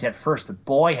didn't at first, but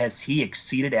boy, has he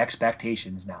exceeded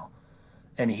expectations now.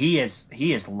 And he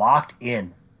is locked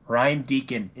in. Ryan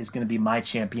Deacon is going to be my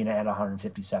champion at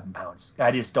 157 pounds.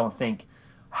 I just don't think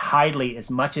Hidley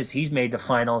as much as he's made the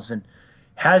finals. And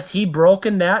has he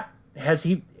broken that?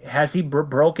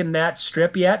 Broken that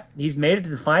strip yet? He's made it to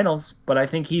the finals, but I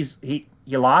think he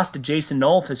lost to Jason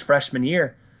Nolf his freshman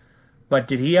year. But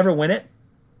did he ever win it?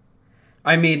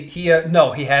 I mean,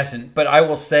 no, he hasn't. But I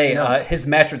will say No. his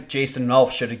match with Jason Nolf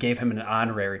should have gave him an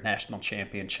honorary national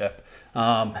championship.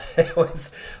 It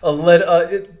was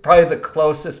probably the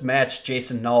closest match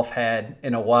Jason Nolf had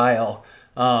in a while.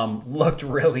 Looked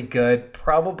really good.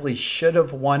 Probably should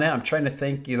have won it. I'm trying to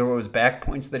think either it was back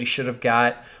points that he should have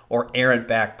got or errant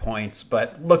back points,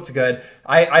 but looked good.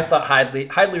 I thought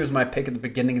Hidley was my pick at the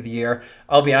beginning of the year.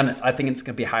 I'll be honest, I think it's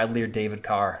going to be Hidley or David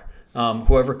Carr.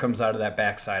 Whoever comes out of that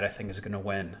backside, I think, is going to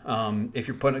win. If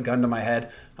you're putting a gun to my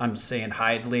head, I'm saying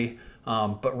Hidley.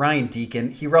 But Ryan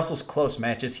Deacon, he wrestles close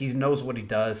matches. He knows what he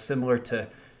does, similar to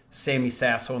Sammy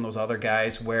Sasso and those other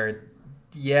guys where,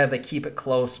 yeah, they keep it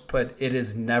close, but it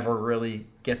is never really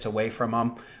gets away from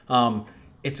them.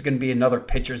 It's going to be another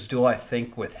pitcher's duel, I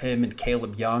think, with him and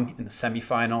Caleb Young in the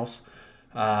semifinals.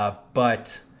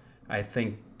 But I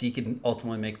think Deacon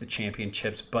ultimately make the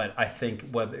championships, but I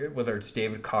think whether it's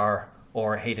David Carr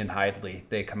or Hayden Hidley,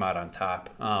 they come out on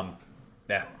top.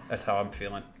 Yeah, that's how I'm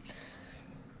feeling.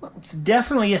 It's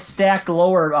definitely a stacked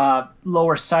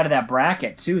lower side of that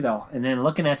bracket too, though. And then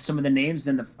looking at some of the names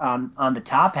in the on the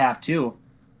top half too,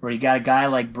 where you got a guy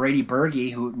like Brady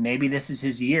Berge, who maybe this is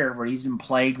his year, where he's been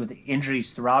plagued with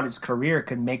injuries throughout his career,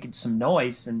 could make it some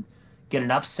noise and get an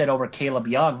upset over Caleb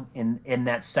Young in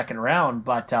that second round.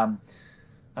 But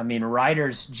I mean,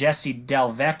 Ryder's Jesse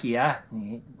Del Vecchia,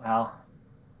 well,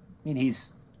 I mean,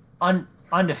 he's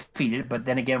undefeated, but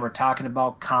then again, we're talking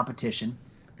about competition.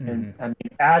 And I mean,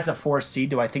 as a 4 seed,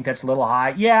 do I think that's a little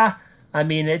high? Yeah. I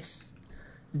mean, it's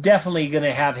definitely going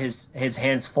to have his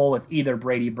hands full with either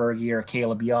Brady Berge or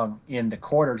Caleb Young in the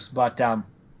quarters. But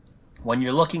when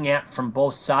you're looking at from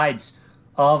both sides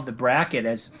of the bracket,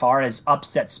 as far as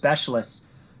upset specialists,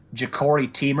 Ja'Cory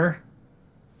Teemer,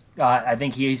 I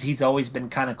think he's always been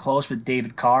kind of close with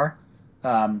David Carr.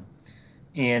 And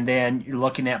then you're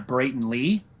looking at Brayton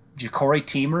Lee. Ja'Cory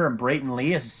Teemer and Brayton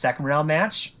Lee as a second round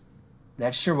match.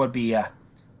 That sure would be a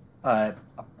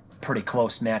pretty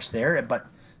close match there. But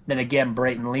then again,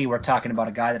 Brayton Lee, we're talking about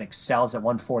a guy that excels at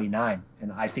 149.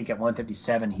 And I think at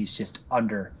 157, he's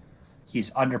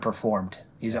underperformed.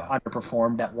 He's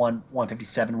underperformed at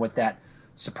 157 with that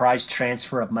surprise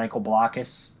transfer of Michael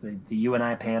Blockus, the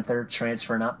UNI Panther,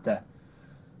 transferring up to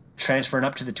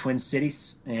the Twin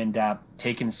Cities and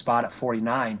taking a spot at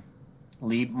 49.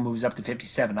 Lee moves up to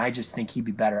 57. I just think he'd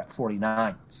be better at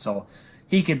 49. So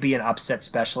he could be an upset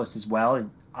specialist as well.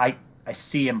 And I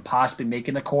see him possibly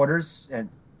making the quarters and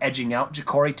edging out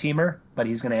Ja'Cory Teemer, but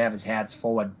he's going to have his hands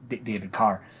full with David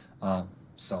Carr.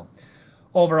 So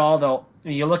overall, though,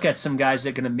 you look at some guys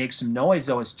that are going to make some noise,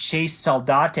 though, is Chase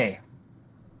Saldate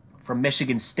from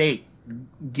Michigan State,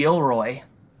 Gilroy.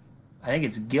 I think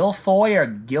it's Guilfoyle or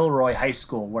Gilroy High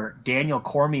School, where Daniel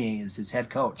Cormier is his head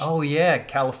coach. Oh yeah,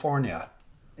 California.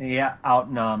 Yeah, out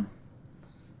in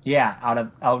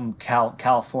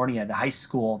California, the high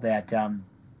school that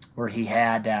where he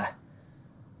had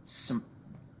some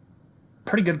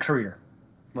pretty good career.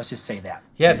 Let's just say that.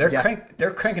 Yeah,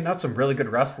 they're cranking out some really good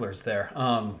wrestlers there.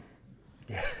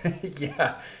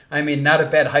 Yeah, I mean, not a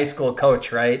bad high school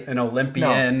coach, right? An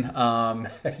Olympian,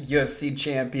 UFC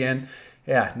champion.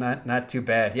 Yeah, not too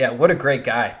bad. Yeah, what a great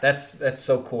guy. That's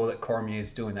so cool that Cormier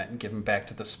is doing that and giving back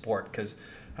to the sport, because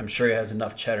I'm sure he has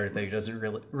enough cheddar that he doesn't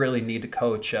really need to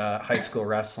coach high school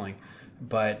wrestling.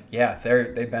 But yeah,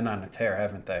 they've been on a tear,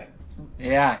 haven't they?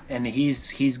 Yeah, and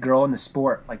he's growing the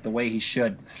sport like the way he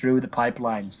should through the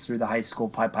pipelines, through the high school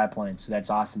pipeline. So that's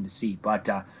awesome to see. But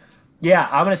yeah,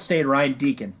 I'm going to say Ryan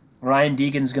Deacon. Ryan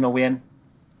Deacon's going to win,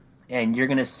 and you're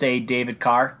going to say David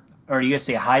Carr, or are you going to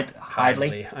say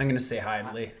Hidley? I'm going to say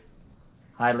Hidley.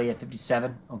 Hidley at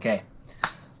 57. Okay.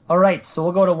 All right, so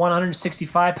we'll go to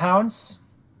 165 pounds.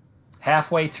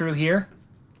 Halfway through here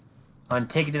on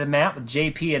Take It to the Mat with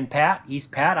JP and Pat. He's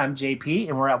Pat, I'm JP,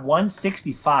 and we're at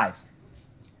 165.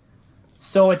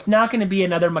 So it's not going to be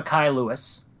another Mekhi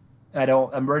Lewis.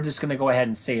 We're just going to go ahead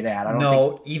and say that. I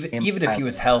don't think even if he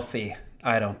was healthy,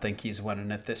 I don't think he's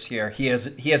winning it this year. He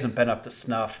hasn't been up to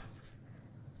snuff.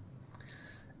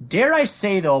 Dare I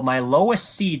say, though, my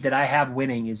lowest seed that I have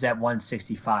winning is at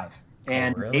 165.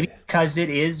 And really? Maybe because it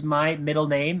is my middle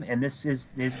name and this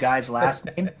is his guy's last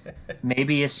name,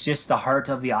 maybe it's just the heart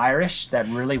of the Irish that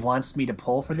really wants me to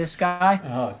pull for this guy.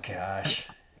 Oh, gosh.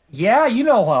 Yeah, you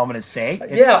know what I'm going to say.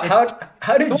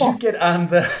 How did you get on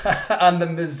the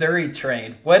Missouri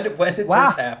train? When did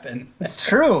this happen? It's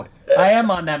true. I am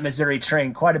on that Missouri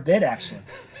train quite a bit, actually.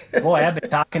 Boy, I've been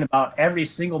talking about every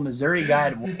single Missouri guy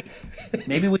at weight.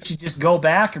 Maybe we should just go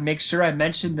back and make sure I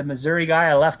mentioned the Missouri guy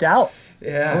I left out. Who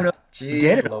Yeah. knows who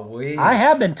did Jeez it? I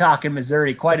have Louise. been talking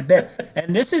Missouri quite a bit.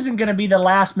 And this isn't going to be the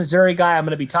last Missouri guy I'm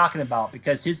going to be talking about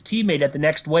because his teammate at the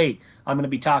next weight I'm going to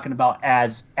be talking about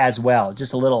as well.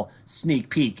 Just a little sneak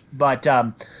peek. But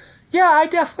yeah, I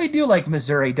definitely do like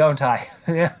Missouri, don't I?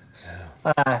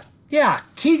 Yeah,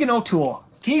 Keegan O'Toole.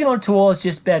 Keegan O'Toole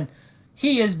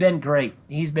he has been great.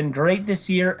 He's been great this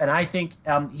year, and I think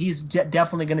he's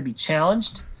definitely going to be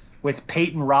challenged with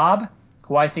Peyton Robb,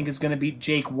 who I think is going to beat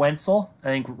Jake Wenzel. I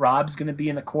think Robb's going to be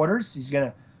in the quarters.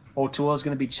 O'Toole is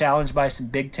going to be challenged by some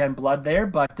Big Ten blood there,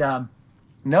 but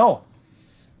no.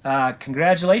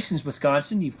 Congratulations,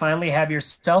 Wisconsin. You finally have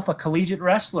yourself a collegiate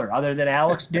wrestler other than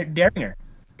Alex Derringer.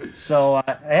 So,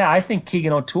 yeah, I think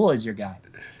Keegan O'Toole is your guy.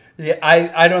 Yeah,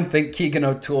 I don't think Keegan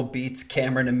O'Toole beats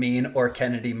Cameron Amin or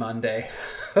Kennedy Monday.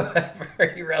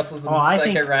 Whoever he wrestles in the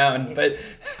second round. But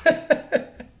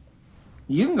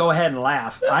you can go ahead and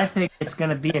laugh. I think it's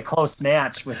going to be a close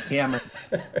match with Cameron.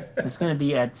 It's going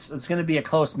to be a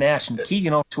close match, and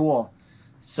Keegan O'Toole.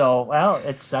 So, well,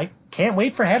 I can't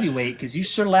wait for heavyweight because you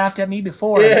sure laughed at me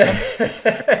before. Yeah.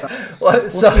 We'll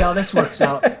see how this works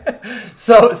out.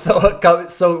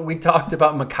 So we talked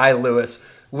about Mekhi Lewis,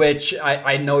 which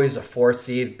I know he's a 4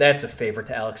 seed. That's a favorite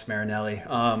to Alex Marinelli.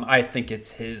 I think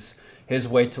it's his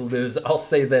way to lose. I'll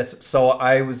say this. So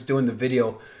I was doing the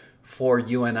video for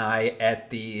you and I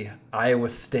at the Iowa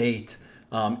State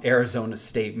Arizona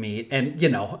State meet, and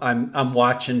I'm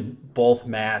watching both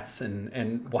Matts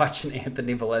and watching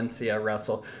Anthony Valencia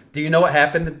wrestle. Do you know what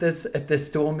happened at this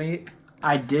dual meet?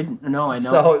 I didn't. No, I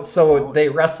know. So they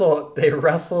wrestle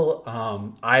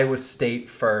Iowa State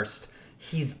first.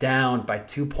 He's down by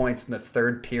 2 points in the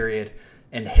third period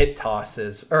and hip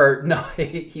tosses. Or no,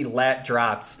 he lat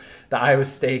drops. The Iowa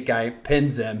State guy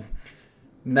pins him.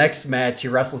 Next match, he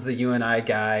wrestles the UNI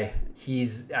guy.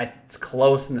 It's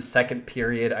close in the second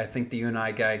period. I think the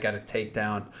UNI guy got a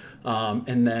takedown.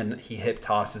 And then he hip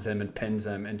tosses him and pins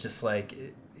him. And just like,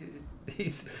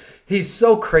 he's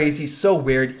so crazy, so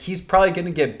weird. He's probably going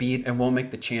to get beat and won't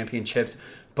make the championships.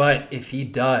 But if he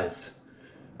does,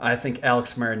 I think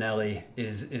Alex Marinelli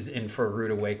is in for a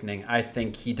rude awakening. I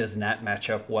think he does not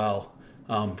match up well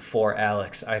for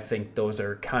Alex. I think those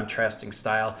are contrasting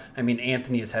style. I mean,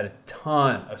 Anthony has had a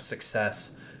ton of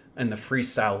success in the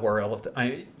freestyle world.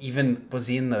 Was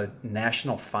he in the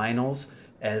national finals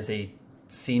as a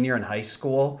senior in high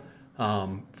school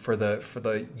for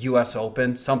the U.S.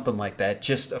 Open, something like that.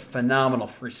 Just a phenomenal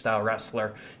freestyle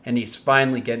wrestler, and he's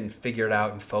finally getting figured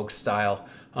out in folk style.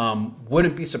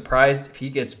 Wouldn't be surprised if he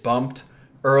gets bumped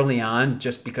early on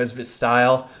just because of his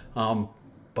style.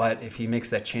 But if he makes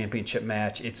that championship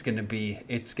match, it's gonna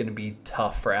be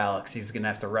tough for Alex. He's gonna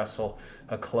have to wrestle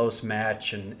a close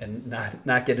match and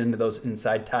not get into those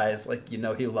inside ties like he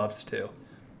loves to.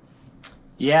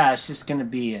 Yeah, it's just gonna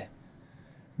be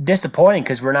disappointing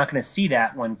because we're not gonna see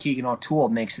that when Keegan O'Toole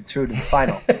makes it through to the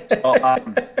final. So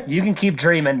you can keep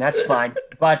dreaming, that's fine.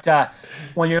 But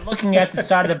when you're looking at the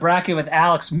side of the bracket with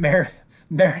Alex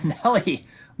Marinelli,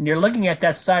 when you're looking at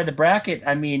that side of the bracket,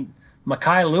 I mean,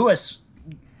 Mekhi Lewis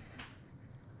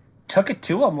took it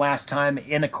to him last time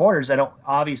in the quarters. I don't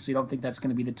think that's going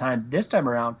to be the time this time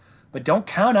around, but don't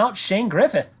count out Shane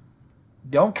Griffith.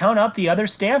 Don't count out the other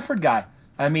Stanford guy.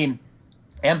 I mean,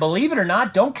 and believe it or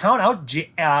not, don't count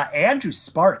out Andrew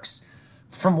Sparks.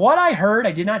 From what I heard,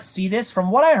 I did not see this.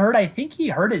 From what I heard, I think he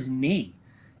hurt his knee,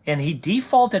 and he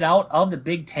defaulted out of the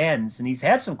Big Tens, and he's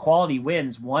had some quality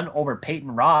wins, one over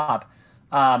Peyton Robb.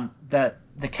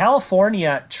 The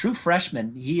California true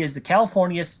freshman, he is the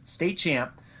California state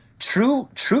champ, true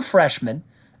freshman,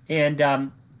 and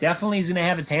definitely he's going to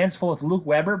have his hands full with Luke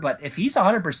Weber, but if he's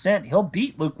 100%, he'll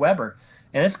beat Luke Weber,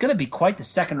 and it's going to be quite the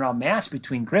second-round match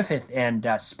between Griffith and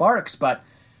Sparks, but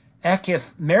heck,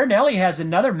 if Marinelli has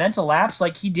another mental lapse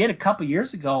like he did a couple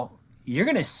years ago, you're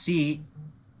going to see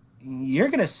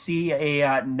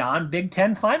a non-Big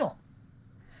Ten final.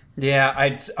 Yeah,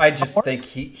 I just think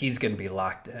he's going to be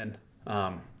locked in.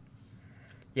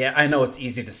 Yeah, I know it's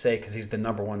easy to say because he's the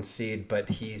number 1 seed, but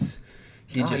he was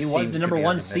the number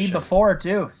 1 seed before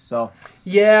too. So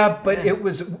yeah, but he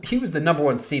was the number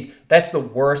 1 seed. That's the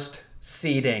worst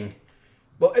seeding.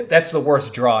 Well, that's the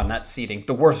worst draw, not seeding.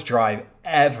 The worst draw I've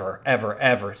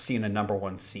ever seen a number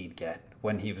 1 seed get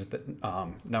when he was the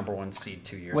number 1 seed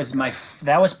 2 years ago.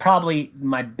 That was probably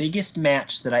my biggest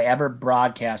match that I ever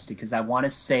broadcasted because I want to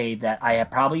say that I have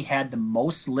probably had the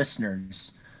most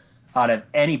listeners out of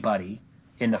anybody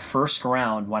in the first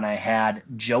round when I had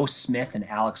Joe Smith and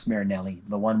Alex Marinelli,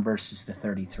 the 1 versus the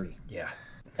 33. Yeah.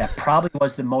 That probably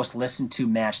was the most listened to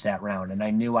match that round, and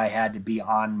I knew I had to be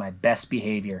on my best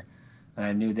behavior. And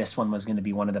I knew this one was going to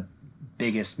be one of the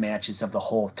biggest matches of the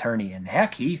whole tourney. And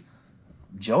heck,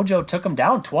 JoJo took him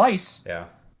down twice. Yeah.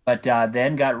 But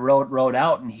then got rode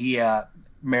out, and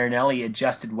Marinelli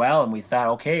adjusted well, and we thought,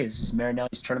 okay, this is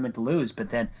Marinelli's tournament to lose. But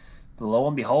then, lo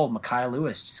and behold, Mekhi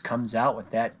Lewis just comes out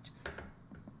with that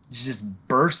just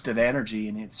burst of energy,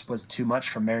 and it was too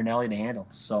much for Marinelli to handle.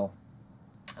 So,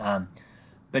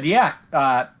 but yeah,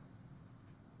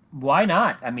 why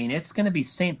not? I mean, it's going to be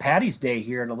St. Patty's Day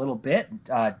here in a little bit.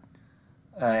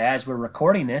 As we're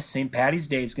recording this, St. Patty's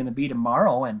Day is going to be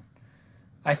tomorrow, and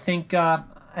I think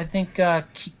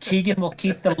Keegan will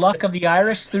keep the luck of the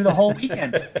Irish through the whole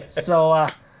weekend. So,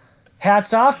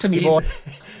 hats off to me, boy.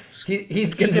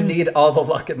 He's going to need all the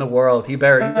luck in the world. He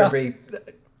better be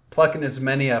plucking as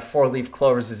many 4-leaf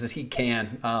clovers as he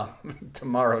can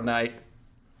tomorrow night.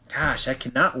 Gosh, I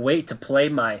cannot wait to play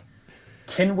my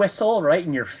tin whistle right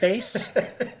in your face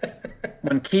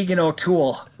when Keegan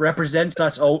O'Toole represents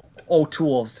us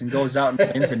O'Tooles and goes out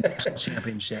and wins a national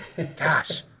championship.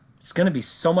 Gosh, it's going to be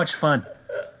so much fun.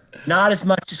 Not as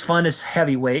much fun as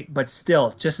heavyweight, but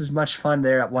still just as much fun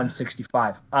there at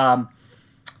 165.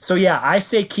 So yeah, I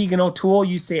say Keegan O'Toole,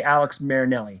 you say Alex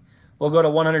Marinelli. We'll go to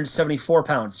 174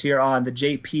 pounds here on the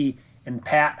JP and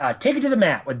Pat. Take it to the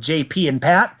mat with JP and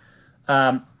Pat.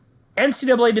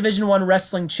 NCAA Division I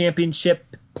Wrestling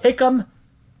Championship Pick'em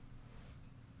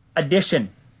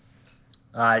edition.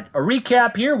 A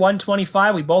recap here,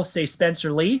 125. We both say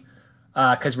Spencer Lee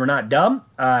because we're not dumb.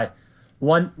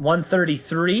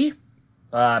 133.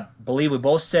 Believe we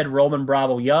both said Roman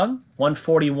Bravo Young.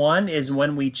 141 is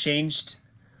when we changed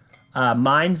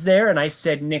minds there, and I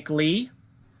said Nick Lee.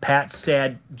 Pat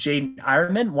said Jaden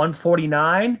Ironman.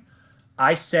 149,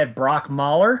 I said Brock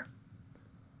Mahler,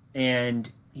 and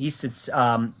he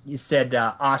said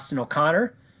Austin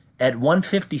O'Connor. At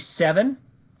 157,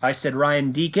 I said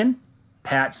Ryan Deacon.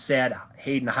 Pat said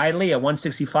Hayden Hidley. At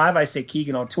 165, I say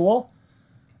Keegan O'Toole,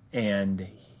 and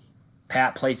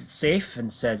Pat plays it safe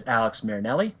and says Alex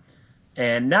Marinelli.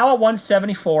 And now at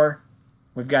 174,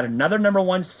 we've got another number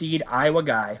 1 seed Iowa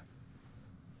guy.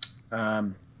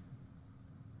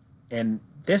 And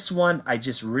this one I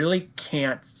just really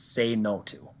can't say no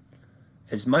to.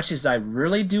 As much as I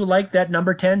really do like that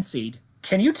number 10 seed.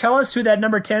 Can you tell us who that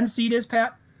number 10 seed is,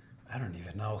 Pat? I don't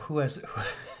even know. Who has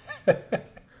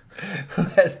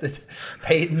the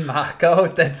Peyton Mako?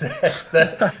 That's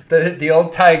the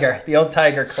old tiger, the old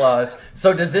tiger claws.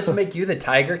 So does this make you the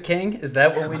Tiger King? Is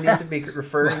that what we need to be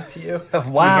referring to you? Wow.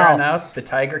 From here on out, the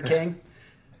Tiger King?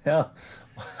 No,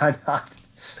 why not?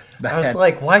 I was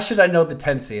like, why should I know the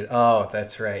 10 seed? Oh,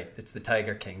 that's right. It's the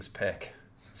Tiger King's pick.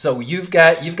 So you've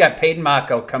got Peyton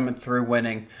Mako coming through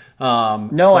winning. No,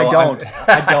 so I don't.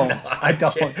 I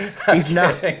don't. He's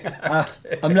not.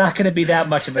 I'm not going to be that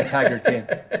much of a Tiger King.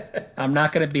 I'm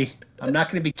not going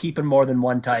to be keeping more than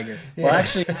one Tiger. Yeah. Well,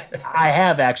 actually, I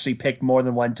have actually picked more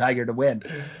than one Tiger to win.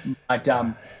 But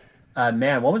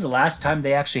man, when was the last time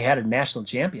they actually had a national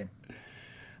champion?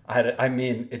 I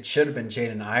mean, it should have been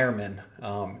Jaden Ironman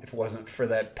if it wasn't for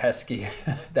that pesky,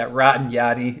 that rotten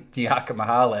Yadi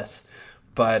Diakomahalis.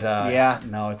 But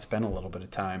no, it's been a little bit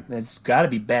of time. It's got to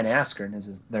be Ben Askren. This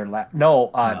is their last. No.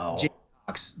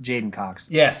 Jaden Cox.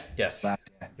 Yes. Yep.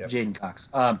 Jaden Cox.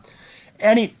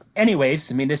 Anyways,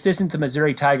 I mean, this isn't the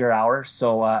Missouri Tiger Hour,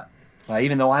 so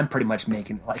even though I'm pretty much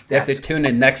making it like that. You have to tune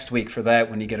in next week for that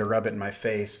when you get a rub it in my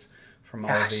face from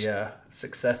all the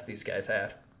success these guys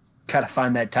had. Gotta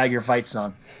find that Tiger fight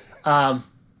song. When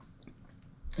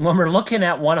we're looking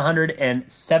at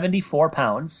 174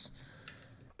 pounds,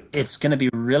 it's going to be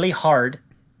really hard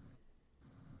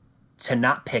to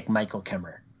not pick Michael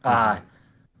Kimmer. The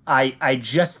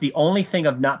only thing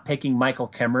of not picking Michael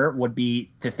Kimmer would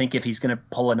be to think if he's going to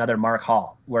pull another Mark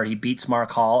Hall, where he beats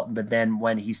Mark Hall, but then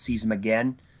when he sees him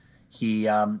again, he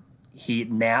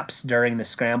naps during the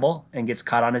scramble and gets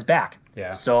caught on his back.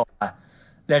 Yeah. So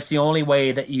that's the only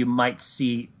way that you might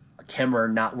see Kimmer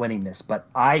not winning this. But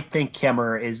I think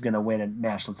Kimmer is going to win a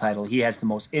national title. He has the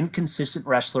most inconsistent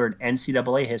wrestler in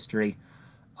NCAA history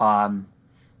in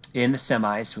the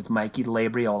semis with Mikey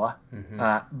Labriola.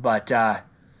 Mm-hmm. But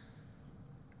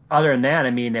other than that,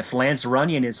 I mean, if Lance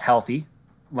Runyon is healthy,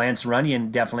 Lance Runyon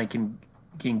definitely can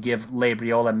give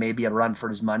Labriola maybe a run for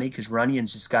his money because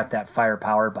Runyon's just got that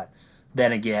firepower. But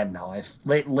then again, no, if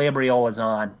Labriola's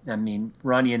on, I mean,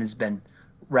 Runyon has been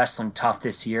wrestling tough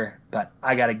this year, but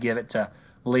I got to give it to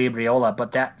Labriola.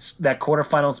 But that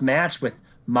quarterfinals match with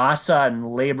Massa and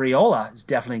Labriola is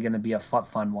definitely going to be a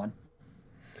fun one.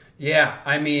 Yeah,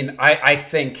 I mean, I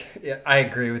think I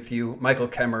agree with you. Michael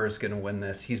Kimmer is going to win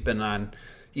this. He's been on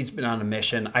he's been on a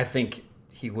mission. I think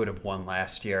he would have won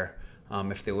last year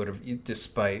if they would have,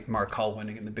 despite Mark Hall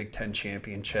winning in the Big Ten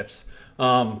championships.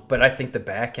 But I think the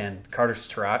back end, Carter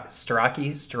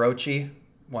Starocci,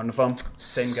 one of them,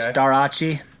 same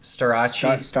guy.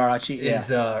 Starocci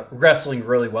is wrestling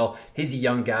really well. He's a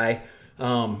young guy.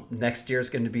 Next year is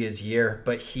going to be his year,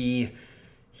 but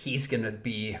he's going to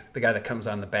be the guy that comes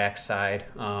on the backside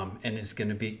and is going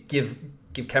to be give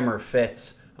Kemmerer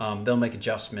fits. They'll make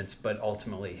adjustments, but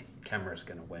ultimately Kemmerer is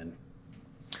going to win.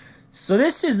 So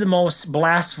this is the most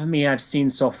blasphemy I've seen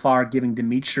so far, giving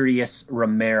Demetrius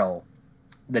Romero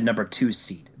the number 2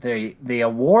 seed. They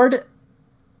award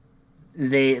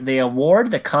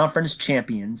the conference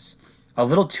champions a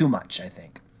little too much, I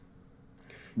think.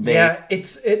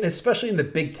 Especially in the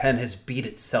Big Ten has beat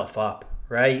itself up,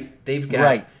 right? They've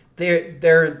got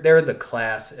they're the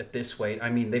class at this weight. I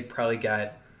mean, they've probably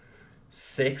got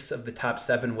 6 of the top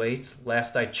 7 weights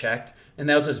last I checked, and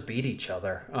they'll just beat each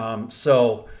other.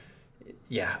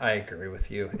 Yeah, I agree with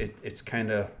you. It's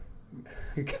kind of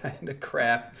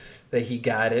crap that he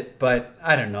got it, but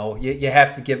I don't know. You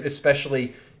have to give,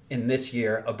 especially in this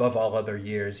year, above all other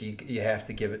years, you have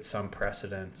to give it some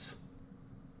precedence.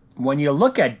 When you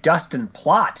look at Dustin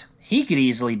Plott, he could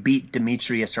easily beat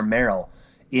Demetrius Romero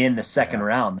in the second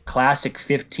round. Classic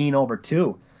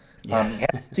 15-2. Yeah. You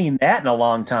haven't seen that in a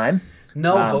long time.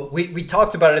 No, but we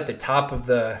talked about it at the top of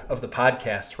the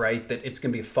podcast, right? That it's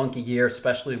going to be a funky year,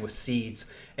 especially with seeds,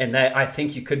 and that I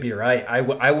think you could be right.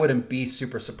 I wouldn't be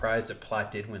super surprised if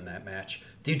Plott did win that match.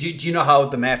 Do you know how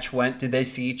the match went? Did they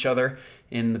see each other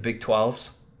in the Big 12s?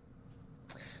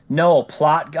 No,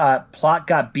 Plott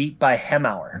got beat by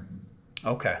Hemauer.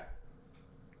 Okay.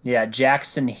 Yeah,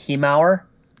 Jackson Hemauer.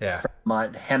 Yeah.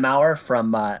 From Hemauer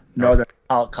from Northern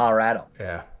Colorado.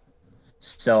 Yeah.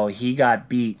 So he got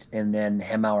beat, and then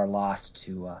Hemauer lost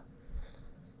to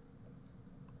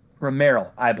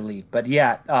Romero, I believe. But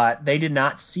yeah, they did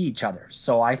not see each other.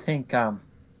 So I think Plott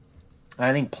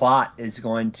is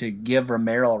going to give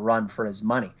Romero a run for his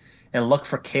money, and look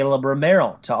for Caleb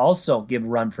Romero to also give a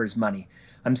run for his money.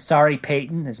 I'm sorry,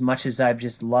 Peyton, as much as I've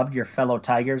just loved your fellow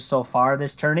Tigers so far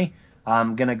this tourney,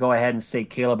 I'm going to go ahead and say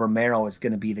Caleb Romero is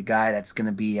going to be the guy that's going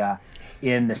to be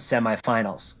in the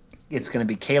semifinals. It's going to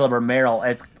be Caleb Romero.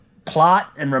 Plott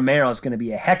and Romero is going to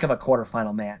be a heck of a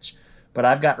quarterfinal match. But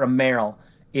I've got Romero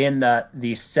in the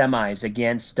semis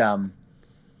against Carter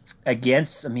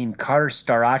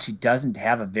Starocci doesn't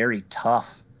have a very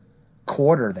tough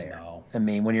quarter there. No. I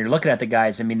mean, when you're looking at the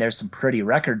guys, there's some pretty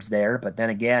records there. But then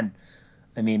again,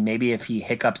 maybe if he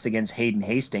hiccups against Hayden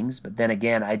Hastings. But then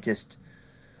again, I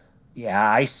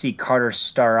see Carter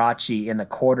Starocci in the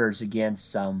quarters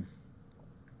against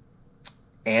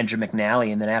Andrew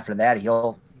McNally, and then after that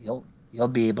he'll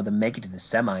be able to make it to the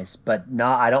semis. But no,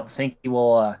 I don't think he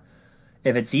will.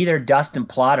 If it's either Dustin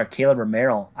Plott or Caleb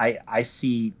Romero, I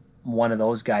see one of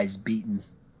those guys beating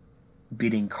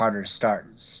Carter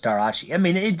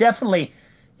Starocci. It definitely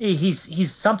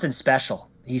he's something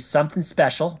special. He's something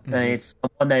special, and it's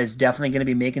someone that is definitely going to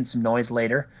be making some noise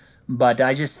later. But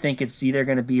I just think it's either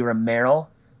going to be Romero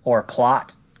or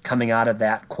Plott coming out of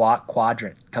that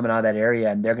quadrant, coming out of that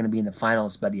area, and they're going to be in the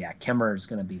finals. But yeah, Kemmerer is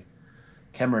going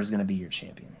to be your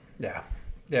champion. Yeah.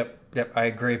 Yep, I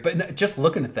agree. But just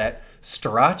looking at that,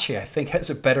 Starocci, I think, has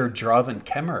a better draw than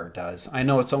Kemmerer does. I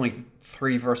know it's only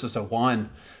 3 versus 1,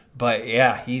 but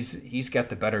yeah, he's got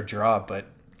the better draw. But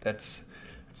that's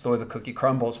the way the cookie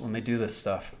crumbles when they do this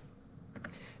stuff.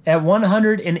 At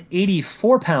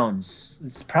 184 pounds,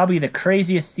 it's probably the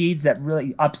craziest seeds that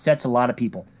really upsets a lot of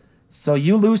people. So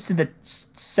you lose to the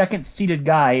second-seeded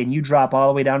guy, and you drop all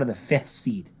the way down to the 5th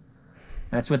seed.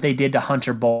 That's what they did to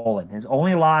Hunter Bolin. His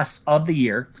only loss of the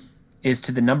year is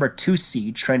to the number 2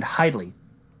 seed, Trent Hidley,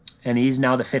 and he's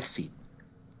now the 5th seed.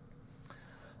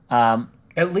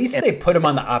 At least they put him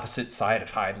on the opposite side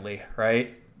of Hidley,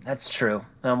 right? That's true.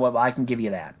 Well, I can give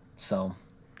you that. So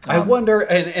I wonder,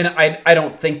 and I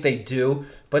don't think they do,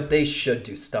 but they should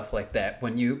do stuff like that.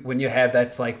 When you have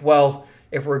that's like, well,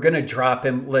 if we're gonna drop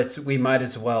him, we might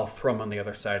as well throw him on the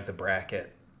other side of the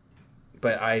bracket.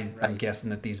 But I'm guessing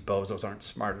that these bozos aren't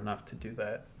smart enough to do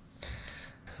that.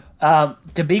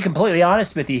 To be completely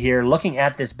honest with you here, looking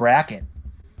at this bracket,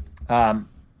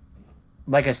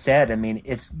 like I said,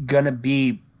 this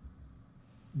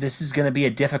is gonna be a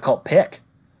difficult pick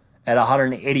at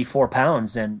 184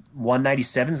 pounds, and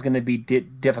 197 is going to be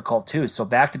difficult too. So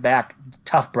back-to-back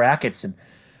tough brackets, and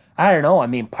I don't know.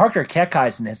 Parker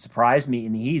Keckeisen has surprised me,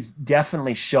 and he's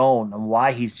definitely shown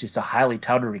why he's just a highly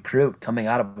touted recruit coming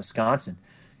out of Wisconsin.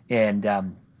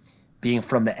 And being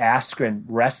from the Askren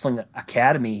Wrestling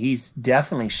Academy, he's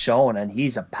definitely shown, and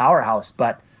he's a powerhouse.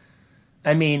 But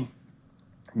I mean,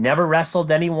 never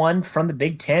wrestled anyone from the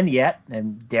Big Ten yet,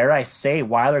 and dare I say,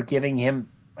 Weiler giving him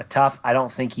a tough. I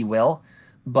don't think he will,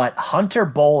 but Hunter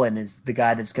Bolin is the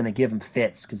guy that's going to give him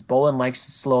fits because Bolin likes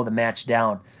to slow the match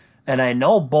down, and I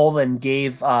know Bolin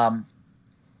gave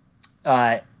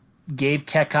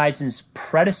Kekaisen's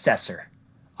predecessor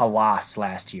a loss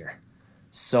last year,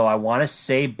 so I want to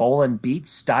say Bolin beat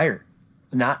Steyert,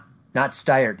 not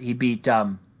Steyert. He beat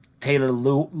Taylor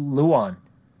Luan.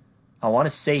 I want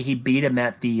to say he beat him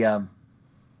at the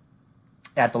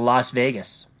Las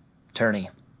Vegas tourney.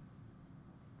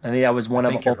 I think that was one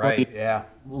of right. Yeah.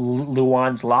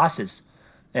 Luan's losses.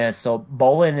 And so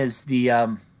Bolin is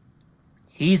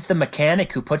he's the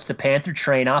mechanic who puts the Panther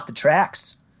train off the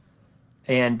tracks.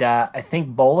 And I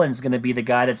think Bolin's going to be the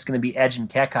guy that's going to be edging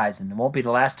Keckeisen. It won't be the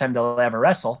last time they'll ever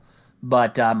wrestle,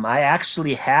 but I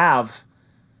actually have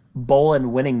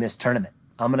Bolin winning this tournament.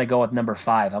 I'm going to go with number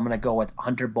 5. I'm going to go with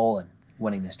Hunter Bolin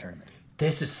winning this tournament.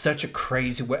 This is such a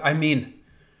crazy way. I mean,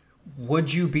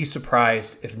 would you be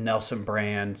surprised if Nelson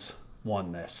Brands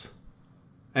won this?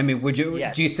 I mean, would you?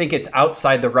 Yes. Do you think it's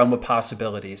outside the realm of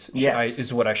possibilities? Yes.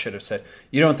 Is what I should have said.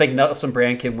 You don't think Nelson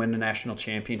Brand can win a national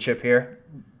championship here?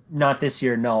 Not this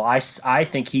year, no. I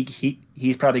think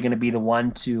he's probably going to be the one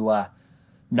to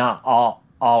not all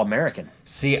American.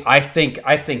 See, I think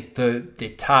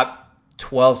the top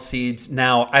 12 seeds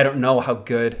now. I don't know how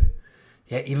good.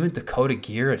 Yeah, even Dakota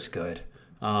Gear is good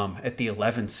at the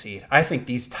 11th seed. I think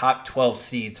these top 12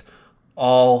 seeds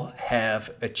all have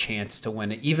a chance to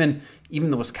win it. Even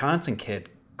the Wisconsin kid,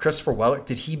 Christopher Weller,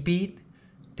 did he beat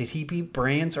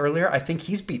Brands earlier? I think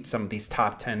he's beat some of these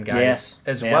top 10 guys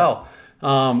as well.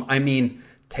 I mean,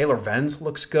 Taylor Venz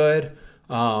looks good.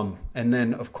 And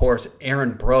then, of course,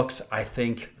 Aaron Brooks, I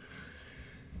think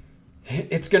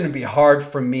it's going to be hard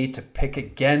for me to pick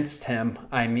against him.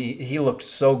 I mean, he looked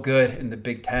so good in the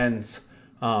Big Tens,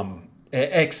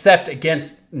 except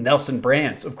against Nelson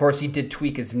Brands. Of course, he did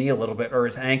tweak his knee a little bit or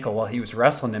his ankle while he was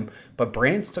wrestling him, but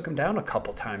Brands took him down a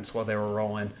couple times while they were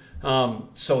rolling.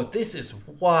 So this is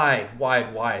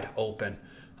wide open.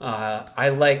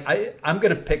 I'm going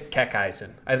to pick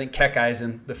Keckeisen. I think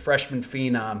Keckeisen, the freshman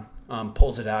phenom,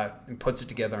 pulls it out and puts it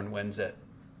together and wins it.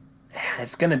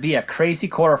 It's going to be a crazy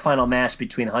quarterfinal match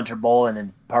between Hunter Bolin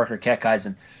and Parker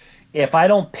Keckeisen. If I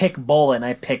don't pick Bolin,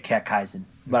 I pick Keckeisen.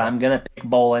 But I'm going to pick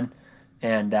Bolin,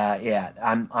 and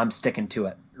I'm sticking to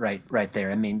it right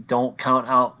there. I mean, don't count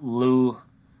out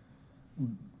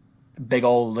big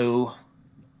old Lou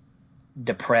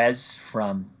DePrez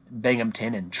from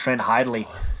Binghamton and Trent Hidley.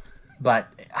 But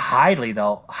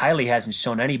Hidley hasn't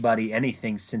shown anybody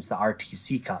anything since the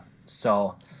RTC Cup.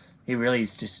 So he really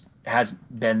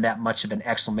hasn't been that much of an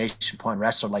exclamation point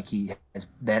wrestler like he has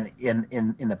been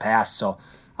in the past. So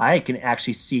I can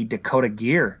actually see Dakota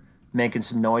Gear making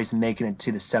some noise and making it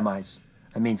to the semis.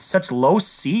 I mean, such low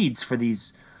seeds for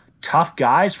these tough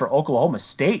guys for Oklahoma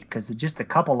State because of just a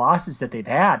couple losses that they've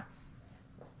had.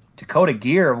 Dakota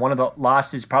Gear, one of the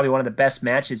losses, probably one of the best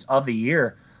matches of the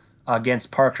year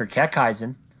against Parker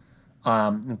Keckeisen.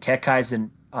 And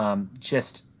Keckeisen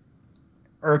just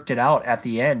irked it out at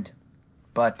the end.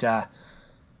 But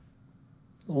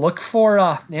look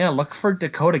for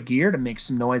Dakota Gear to make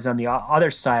some noise on the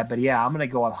other side. But yeah, I'm gonna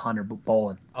go with Hunter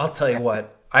Bolin. I'll tell you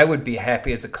what, I would be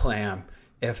happy as a clam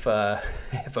if a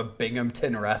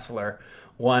Binghamton wrestler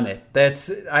won it.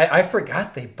 I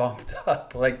forgot they bumped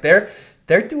up. Like they're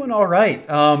doing all right.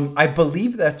 I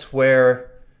believe that's where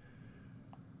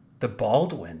a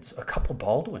couple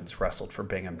Baldwins wrestled for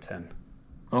Binghamton.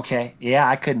 Okay. Yeah,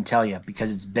 I couldn't tell you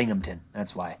because it's Binghamton.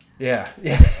 That's why. Yeah.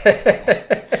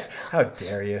 How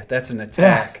dare you? That's an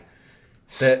attack.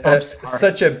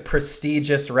 Such a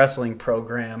prestigious wrestling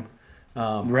program.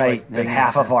 Right. Like and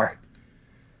half of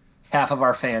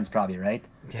our fans probably, right?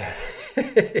 Yeah.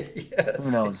 Yes.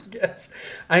 Who knows? Yes.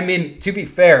 I mean, to be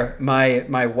fair,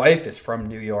 my wife is from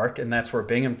New York, and that's where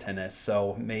Binghamton is.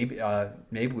 So maybe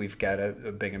we've got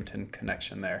a Binghamton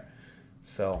connection there.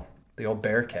 So the old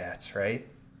Bearcats, right?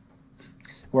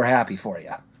 We're happy for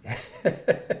you.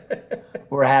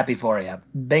 We're happy for you.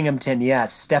 Binghamton, yeah,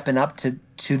 stepping up to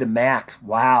the MAC.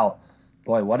 Wow.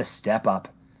 Boy, what a step up.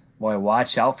 Boy,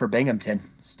 watch out for Binghamton.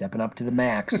 Stepping up to the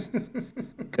max.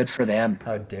 Good for them.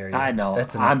 How dare you? I know.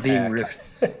 That's an I'm attack. being rude.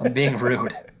 I'm being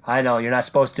rude. I know. You're not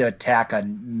supposed to attack a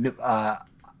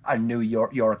New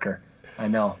Yorker. I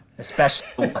know.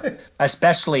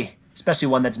 Especially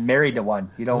one that's married to one.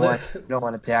 You don't want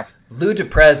to attack. Lou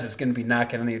DePrez is going to be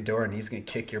knocking on your door, and he's going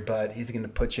to kick your butt. He's going to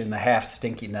put you in the half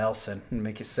stinky Nelson and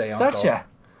make you say uncle.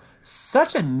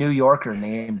 Such a New Yorker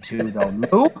name too, though.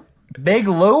 Lou, Big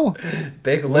Lou,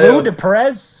 Big Lou. Lou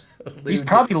DePrez. He's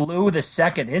probably Lou the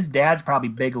second. His dad's probably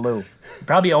Big Lou. He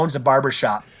probably owns a barber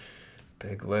shop.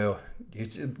 Big Lou. You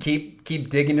keep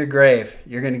digging your grave.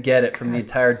 You're going to get it from the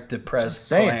entire depressed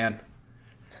clan.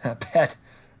 I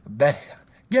bet.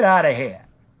 Get out of here.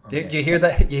 Did you hear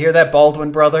that? You hear that,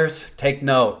 Baldwin brothers? Take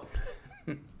note.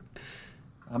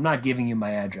 I'm not giving you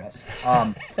my address.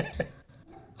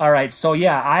 All right, so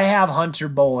yeah, I have Hunter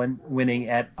Bolen winning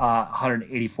at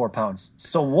 184 pounds.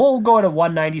 So we'll go to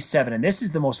 197, and this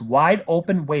is the most wide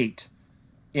open weight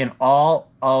in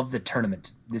all of the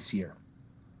tournament this year.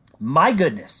 My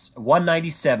goodness,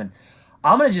 197.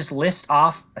 I'm going to just list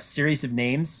off a series of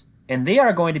names, and they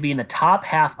are going to be in the top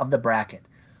half of the bracket.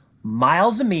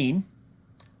 Miles Amin,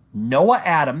 Noah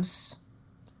Adams,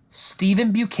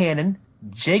 Stephen Buchanan,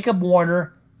 Jacob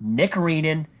Warner, Nick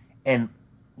Reenan, and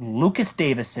Lucas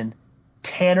Davison,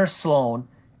 Tanner Sloan,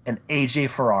 and AJ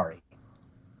Ferrari.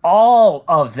 All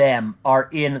of them are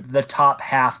in the top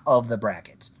half of the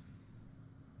bracket.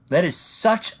 That is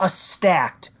such a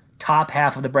stacked top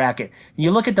half of the bracket. You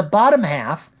look at the bottom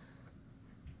half,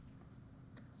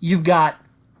 you've got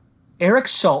Eric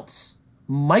Schultz,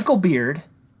 Michael Beard,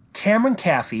 Cameron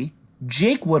Caffey,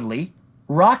 Jake Woodley,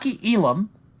 Rocky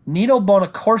Elam, Nino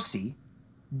Bonacorsi,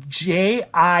 Jay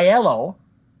Aiello,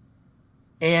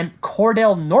 and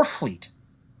Cordell Norfleet.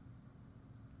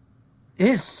 It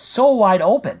is so wide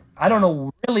open. I don't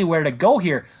know really where to go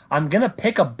here. I'm going to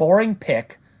pick a boring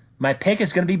pick. My pick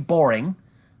is going to be boring,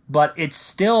 but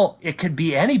it could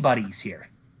be anybody's here.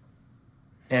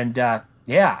 And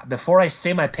before I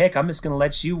say my pick, I'm just going to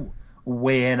let you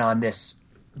weigh in on this.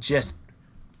 Just,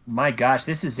 my gosh,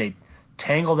 this is a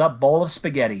tangled up bowl of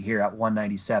spaghetti here at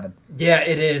 197. Yeah,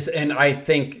 it is. And I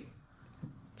think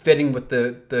fitting with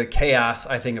the chaos,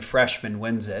 I think a freshman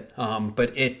wins it.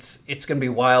 But it's going to be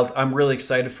wild. I'm really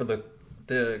excited for the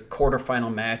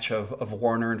quarterfinal match of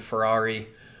Warner and Ferrari.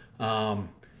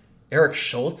 Eric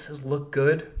Schultz has looked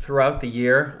good throughout the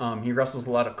year. He wrestles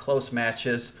a lot of close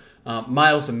matches.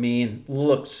 Miles Amin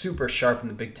looked super sharp in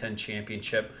the Big Ten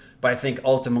championship. But I think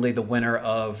ultimately the winner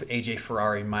of AJ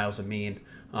Ferrari and Miles Amin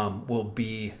will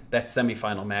be that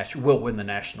semifinal match, will win the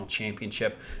national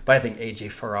championship. But I think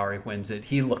AJ Ferrari wins it.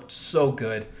 He looked so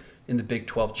good in the Big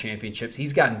 12 championships.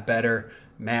 He's gotten better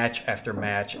match after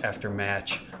match after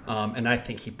match. And I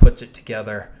think he puts it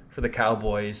together for the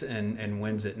Cowboys and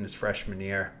wins it in his freshman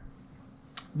year.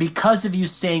 Because of you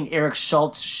saying Eric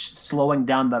Schultz slowing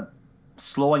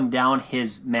down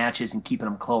his matches and keeping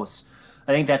them close,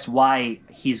 I think that's why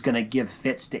he's going to give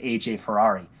fits to AJ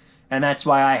Ferrari. And that's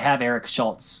why I have Eric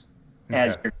Schultz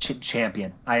as your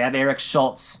champion. I have Eric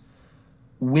Schultz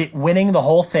winning the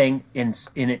whole thing in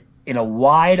a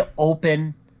wide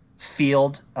open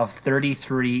field of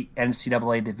 33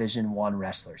 NCAA Division I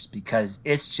wrestlers, because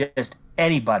it's just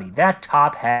anybody. That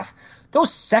top half,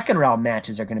 those second round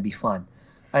matches are going to be fun.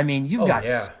 I mean, you've got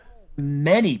so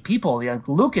many people. Like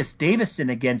Lucas Davison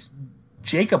against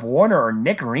Jacob Warner or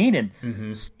Nick Reenan.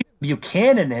 Mm-hmm. Steve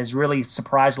Buchanan has really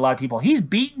surprised a lot of people. He's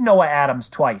beaten Noah Adams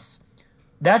twice.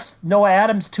 That's Noah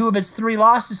Adams. 2 of his 3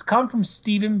 losses come from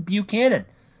Stephen Buchanan.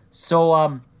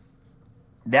 So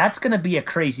that's going to be a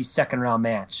crazy second round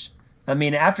match. I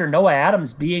mean, after Noah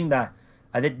Adams being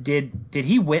did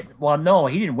he win? Well, no,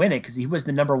 he didn't win it because he was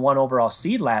the number 1 overall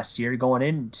seed last year going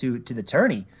into the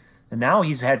tourney. And now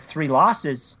he's had 3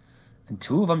 losses, and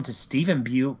 2 of them to Stephen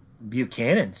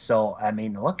Buchanan. So, I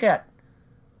mean, look at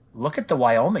the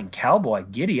Wyoming Cowboy.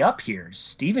 Giddy up here.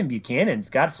 Stephen Buchanan's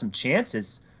got some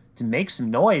chances to make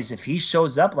some noise if he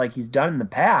shows up like he's done in the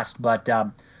past. But,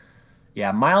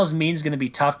 Miles Mean's going to be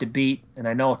tough to beat. And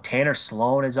I know Tanner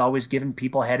Sloan has always given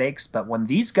people headaches. But when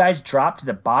these guys drop to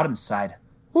the bottom side,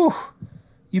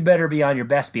 you better be on your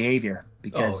best behavior.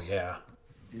 Because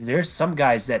there's some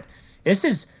guys that this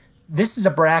is a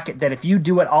bracket that if you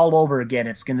do it all over again,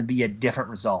 it's going to be a different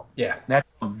result. Yeah. That's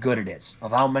how good it is,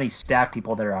 of how many stacked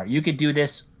people there are. You could do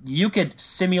this. You could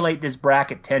simulate this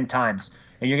bracket 10 times,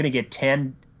 and you're going to get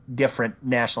 10 different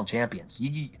national champions.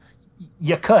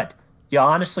 You could. You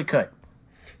honestly could.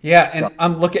 Yeah, and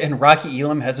I'm looking, and Rocky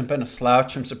Elam hasn't been a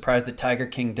slouch. I'm surprised the Tiger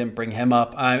King didn't bring him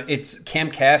up. It's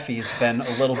Cam Caffey has been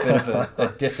a little bit of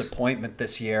a disappointment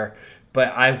this year.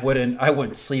 But I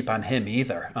wouldn't sleep on him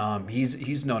either.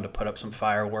 He's known to put up some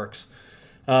fireworks.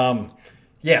 Gonna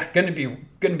be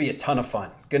a ton of fun.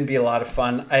 Gonna be a lot of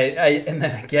fun. And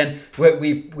then again,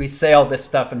 we say all this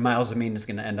stuff, and Miles Amin is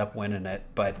gonna end up winning it.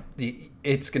 But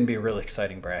it's gonna be a really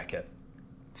exciting bracket.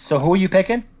 So who are you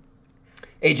picking?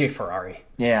 AJ Ferrari.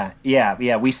 Yeah.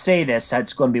 We say this.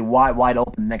 It's going to be wide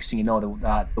open. Next thing you know,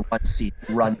 the 1 seed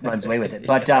runs away with it.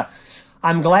 But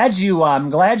I'm glad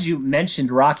you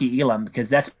mentioned Rocky Elam because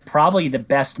that's probably the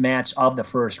best match of the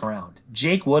first round.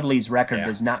 Jake Woodley's record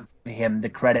does not give him the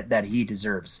credit that he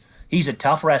deserves. He's a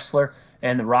tough wrestler,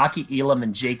 and the Rocky Elam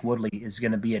and Jake Woodley is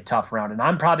going to be a tough round. And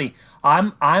I'm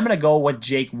going to go with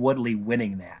Jake Woodley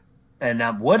winning that.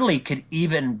 And Woodley could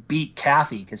even beat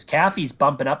Caffey because Caffey's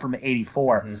bumping up from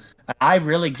 84. Mm-hmm. I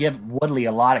really give Woodley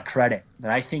a lot of credit.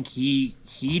 That I think he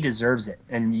deserves it.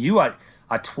 And you are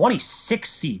a 26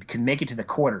 seed can make it to the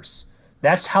quarters.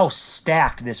 That's how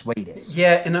stacked this weight is.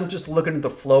 Yeah, and I'm just looking at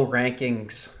the Flow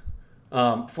rankings,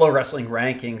 Flow Wrestling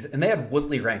rankings, and they had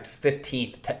Woodley ranked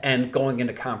 15th to end going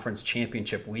into conference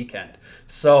championship weekend.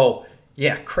 So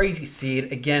yeah, crazy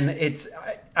seed. Again,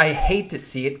 I hate to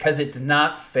see it because it's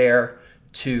not fair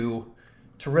to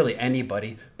really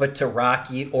anybody, but to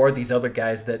Rocky or these other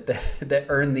guys that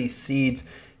earn these seeds,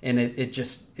 and it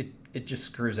just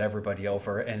screws everybody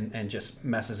over and just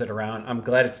messes it around. I'm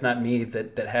glad it's not me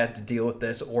that had to deal with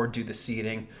this or do the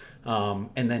seeding.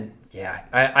 And then, yeah,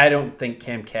 I don't think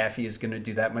Cam Caffey is going to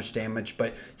do that much damage,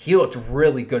 but he looked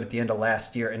really good at the end of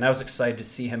last year, and I was excited to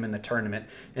see him in the tournament.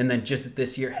 And then just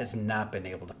this year has not been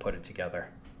able to put it together.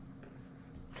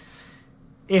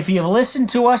 If you've listened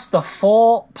to us the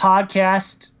full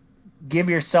podcast, give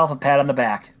yourself a pat on the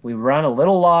back. We run a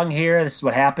little long here. This is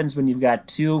what happens when you've got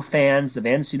two fans of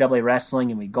NCAA wrestling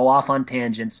and we go off on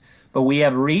tangents. But we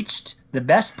have reached the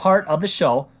best part of the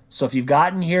show. So if you've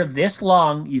gotten here this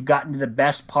long, you've gotten to the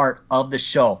best part of the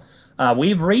show.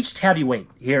 We've reached heavyweight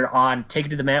here on Take It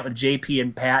to the Mat with JP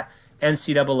and Pat,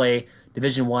 NCAA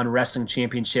Division I Wrestling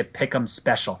Championship Pick'em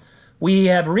Special. We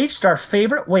have reached our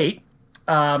favorite weight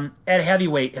at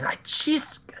heavyweight, and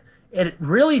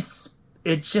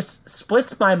it just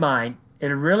splits my mind. It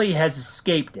really has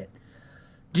escaped it.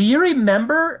 Do you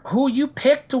remember who you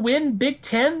picked to win Big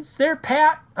Tens there,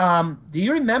 Pat? Do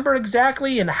you remember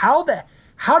exactly, and how did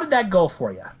that go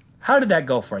for you? How did that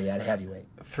go for you at heavyweight?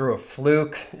 Through a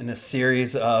fluke and a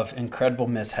series of incredible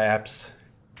mishaps,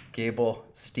 Gable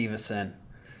Steveson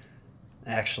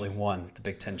actually won the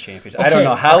Big Ten championship. I don't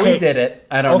know how he did it.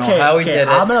 I don't know how he did it.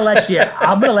 I'm gonna let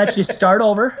you start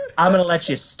over. I'm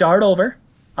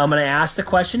gonna ask the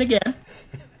question again,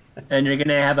 and you're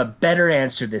gonna have a better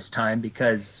answer this time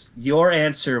because your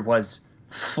answer was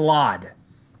flawed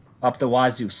up the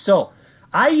wazoo. So,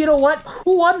 you know what?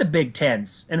 Who won the Big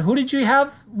Tens, and who did you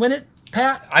have win it,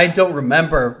 Pat? I don't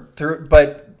remember,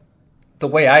 but the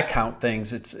way I count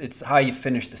things, it's how you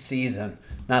finish the season,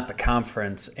 not the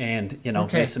conference. And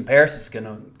Mason Paris is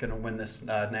gonna win this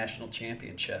national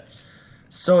championship.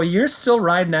 So you're still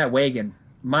riding that wagon.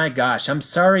 My gosh, I'm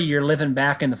sorry you're living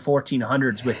back in the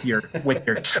 1400s with your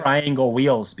triangle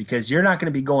wheels because you're not going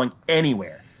to be going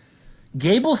anywhere.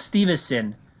 Gable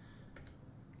Steveson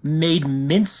made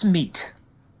mincemeat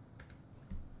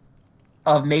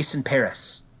of Mason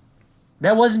Paris.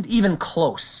 That wasn't even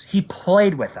close. He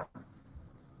played with him.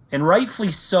 And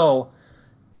rightfully so,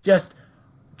 just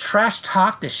trash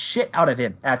talked the shit out of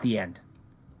him at the end.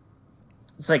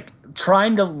 It's like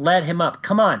trying to let him up.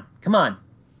 Come on.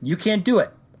 You can't do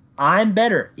it. I'm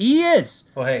better. He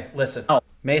is. Well, hey, listen.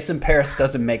 Mason Paris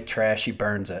doesn't make trash. He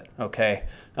burns it, okay?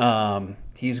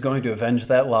 He's going to avenge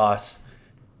that loss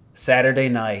Saturday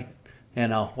night.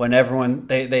 When everyone,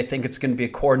 they think it's going to be a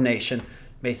coordination,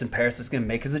 Mason Paris is going to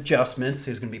make his adjustments.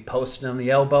 He's going to be posted on the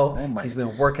elbow. He's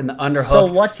going to work in the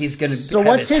underhook. What's his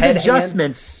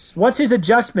adjustments? What's his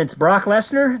adjustments? Brock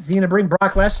Lesnar? Is he going to bring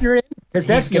Brock Lesnar in? Because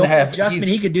that's the only adjustment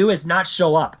he could do is not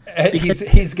show up.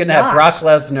 He's going to have Brock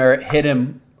Lesnar hit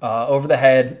him over the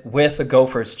head with a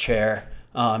gopher's chair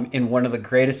in one of the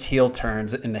greatest heel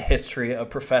turns in the history of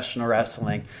professional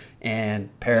wrestling, and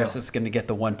Paris is going to get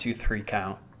the 1, 2, 3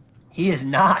 count. He is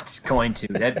not going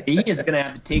to. He is going to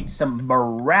have to take some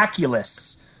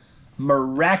miraculous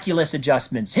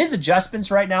adjustments. His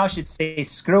adjustments right now should say,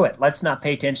 screw it. Let's not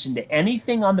pay attention to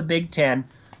anything on the Big Ten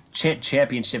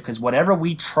championship because whatever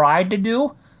we tried to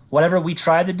do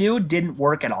didn't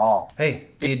work at all. Hey,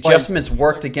 the adjustments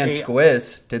worked against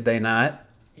Gwiz, did they not?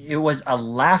 It was a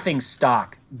laughing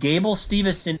stock. Gable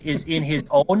Steveson is in his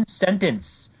own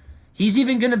sentence. He's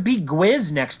even going to beat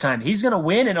Gwiz next time. He's going to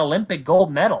win an Olympic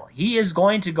gold medal. He is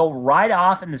going to go right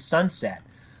off in the sunset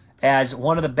as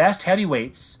one of the best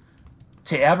heavyweights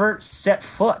to ever set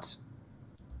foot.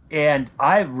 And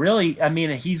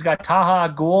he's got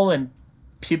Taha Ghul and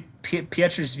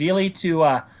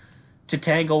Pietrashvili to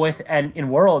tangle with and in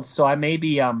Worlds. So I might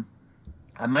be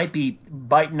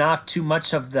biting off too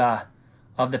much of the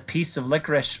piece of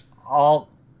licorice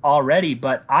already,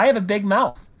 but I have a big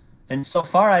mouth. And so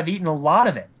far, I've eaten a lot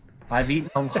of it. I've eaten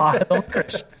a lot of the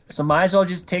licorice. So might as well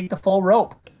just take the full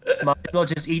rope. Might as well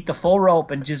just eat the full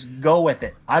rope and just go with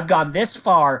it. I've gone this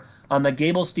far on the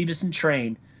Gable Stevenson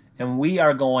train, and we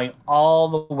are going all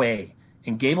the way.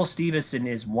 And Gable Stevenson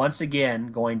is once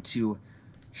again going to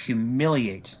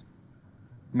humiliate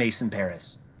Mason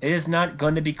Paris. It is not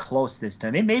going to be close this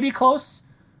time. It may be close.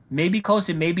 Maybe close.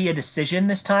 It may be a decision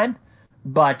this time.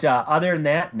 But other than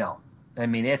that, no. I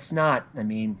mean, it's not. I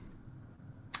mean,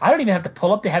 I don't even have to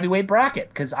pull up the heavyweight bracket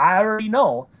because I already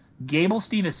know Gable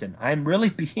Stevenson. I'm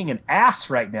really being an ass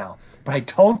right now, but I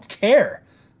don't care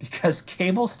because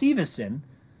Gable Stevenson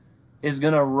is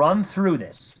going to run through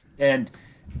this. And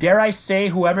dare I say,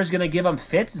 whoever's going to give him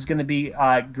fits is going to be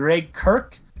Greg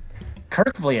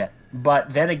Kerkvliet. But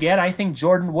then again, I think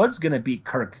Jordan Wood's going to beat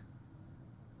Kirk.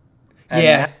 And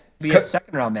yeah, be a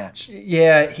second round match.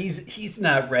 Yeah, he's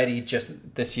not ready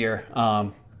just this year.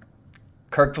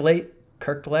 Kerkvliet,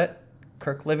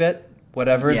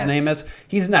 whatever his name is,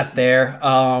 he's not there.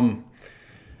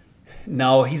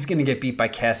 No, he's going to get beat by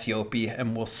Cassiope,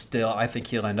 and I think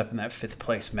he'll end up in that 5th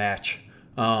place match.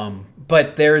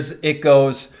 But it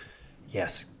goes,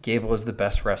 yes, Gable is the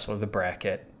best wrestler of the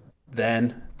bracket.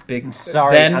 Then I'm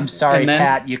sorry,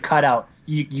 Pat. You cut out.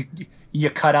 You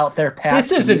cut out there, Pat.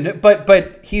 This isn't,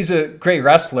 but he's a great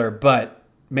wrestler. But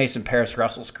Mason Paris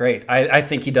wrestles great. I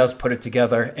think he does put it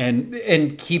together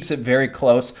and keeps it very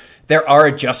close. There are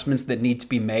adjustments that need to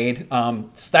be made.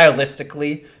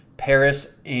 Stylistically,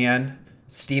 Paris and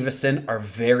Stevenson are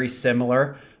very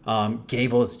similar.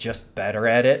 Gable is just better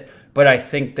at it, but I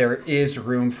think there is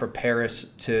room for Paris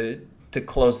to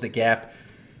close the gap.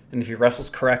 And if he wrestles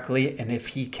correctly, and if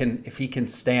he can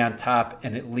stay on top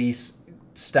and at least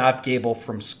stop Gable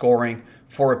from scoring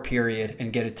for a period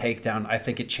and get a takedown, I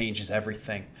think it changes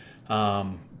everything.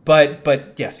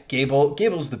 But yes,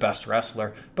 Gable's the best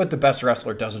wrestler, but the best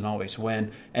wrestler doesn't always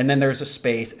win. And then there's a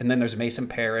space, and then there's Mason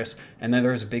Paris, and then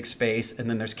there's a big space, and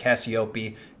then there's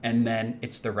Cassiope, and then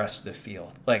it's the rest of the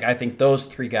field. Like, I think those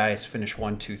 3 guys finish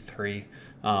 1, 2, 3,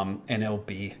 and it'll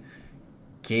be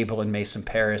Gable and Mason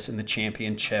Paris in the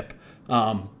championship.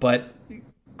 But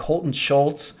Colton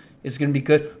Schultz is going to be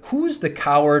good. Who is the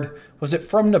coward? Was it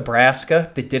from Nebraska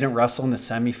that didn't wrestle in the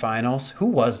semifinals? Who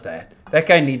was that? That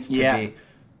guy needs to be.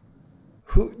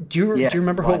 Who do you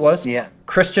remember who it was? Yeah,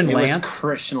 Christian Lance. Was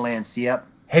Christian Lance. Yep.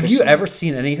 Have you ever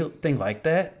seen anything like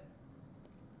that?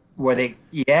 Where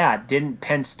didn't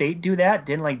Penn State do that?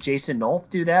 Didn't like Jason Nolf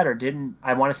do that? Or didn't,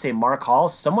 I want to say Mark Hall?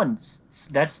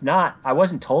 I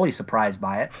wasn't totally surprised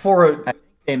by it. I think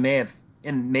they may have,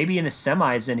 and maybe in the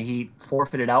semis, and he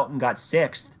forfeited out and got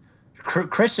 6th.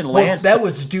 Christian Lance. That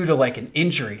was due to like an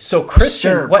injury. So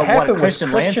Christian, what happened was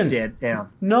Christian Lance did. Yeah.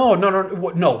 No.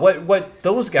 What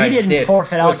those guys did. He didn't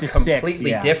forfeit out to 6.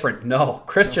 Completely different. No,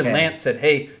 Christian Lance said,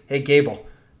 "Hey, Gable,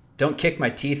 don't kick my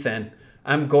teeth in.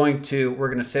 We're going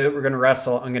to say that we're going to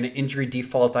wrestle. I'm going to injury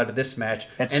default out of this match.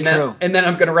 That's true. And then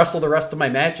I'm going to wrestle the rest of my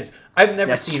matches." I've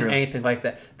never seen anything like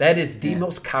that. That is the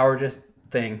most cowardice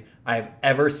thing I've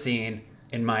ever seen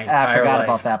in my entire life. I forgot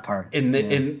about that part. In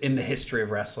the history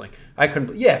of wrestling.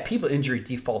 People injury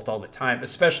default all the time,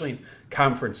 especially in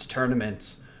conference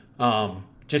tournaments,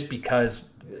 just because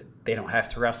they don't have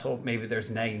to wrestle. Maybe there's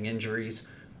nagging injuries.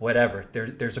 Whatever.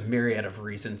 There's a myriad of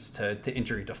reasons to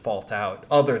injury default out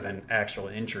other than actual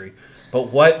injury.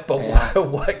 But what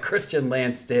Christian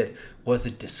Lance did was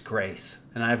a disgrace.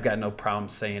 And I've got no problem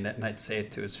saying it, and I'd say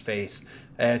it to his face.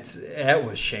 It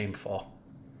was shameful.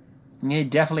 He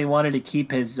definitely wanted to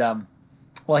keep his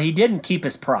he didn't keep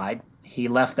his pride. He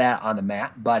left that on the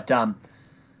mat, but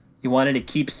he wanted to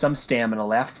keep some stamina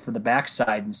left for the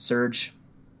backside and surge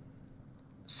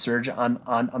on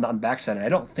the backside. And I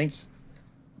don't think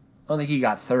he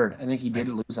got 3rd. I think he did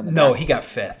lose on the No, back. he got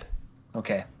 5th.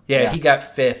 Okay. Yeah, he got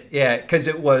 5th. Yeah, because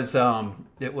it was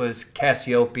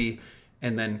Cassiope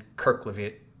and then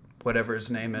Kerkvliet, whatever his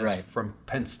name is, from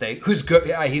Penn State, who's good.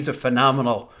 Yeah, he's a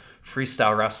phenomenal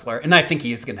freestyle wrestler, and I think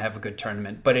he is going to have a good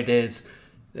tournament. But I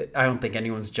don't think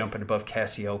anyone's jumping above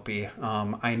Cassiope.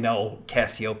 I know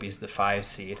Cassiope's the 5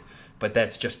 seed, but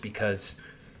that's just because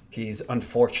he's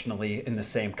unfortunately in the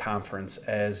same conference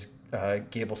as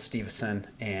Gable Stevenson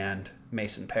and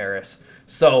Mason Paris.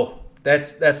 So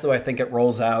that's the way I think it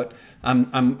rolls out.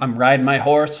 I'm riding my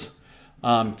horse,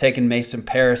 taking Mason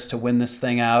Paris to win this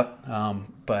thing out.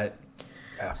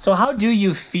 So how do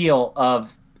you feel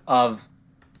of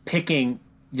picking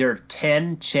your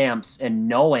 10 champs and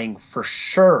knowing for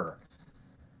sure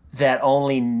that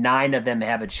only 9 of them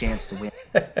have a chance to win?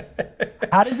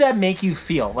 How does that make you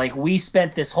feel? Like, we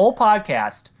spent this whole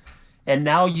podcast and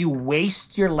now you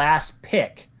waste your last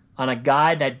pick on a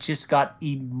guy that just got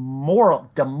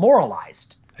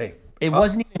demoralized. Hey, it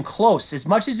wasn't even close. As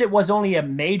much as it was only a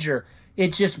major,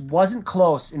 It just wasn't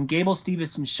close. And Gable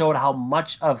Steveson showed how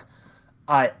much of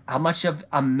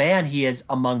a man he is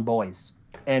among boys.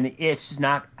 And it's just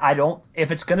not. I don't.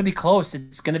 If it's going to be close,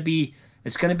 it's going to be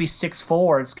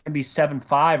 6-4. It's going to be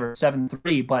 7-5 or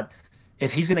 7-3. But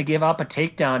if he's going to give up a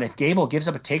takedown, if Gable gives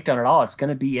up a takedown at all, it's going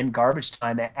to be in garbage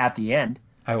time at the end.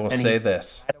 I will say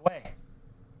this: right away.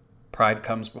 Pride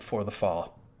comes before the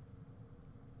fall.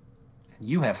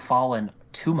 You have fallen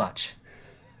too much.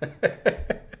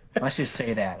 Let's just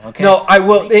say that. Okay. No, I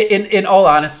will. In all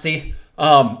honesty,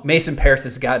 Mason Parris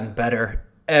has gotten better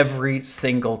every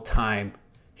single time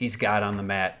he's got on the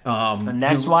mat. And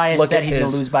that's why I said he's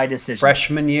going to lose by decision.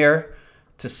 Freshman year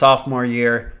to sophomore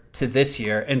year to this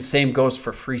year, and same goes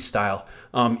for freestyle.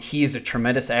 He is a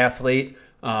tremendous athlete,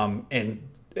 and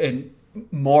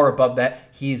more above that,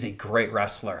 he's a great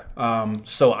wrestler.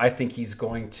 So I think he's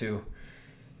going to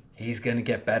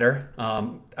get better.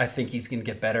 I think he's going to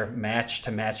get better match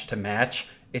to match to match.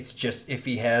 It's just if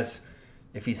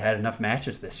he's had enough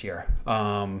matches this year,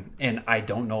 and I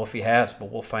don't know if he has, but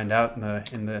we'll find out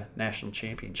in the national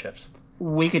championships.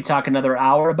 We could talk another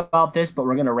hour about this, but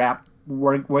we're gonna wrap.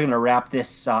 We're gonna wrap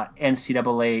this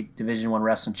NCAA Division I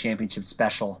Wrestling Championship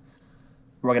special.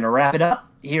 We're gonna wrap it up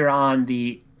here on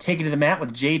the Take It to the Mat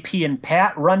with JP and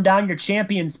Pat. Run down your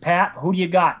champions, Pat. Who do you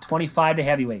got? 25 to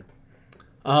heavyweight.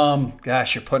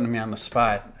 Gosh, you're putting me on the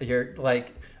spot. You're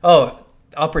like, oh.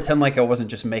 I'll pretend like I wasn't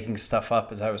just making stuff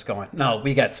up as I was going. No,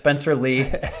 we got Spencer Lee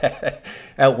at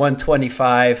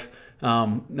 125.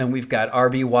 Then we've got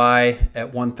RBY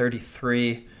at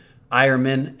 133.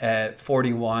 Ironman at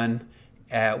 41.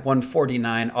 At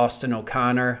 149, Austin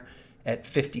O'Connor. At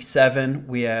 57,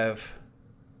 we have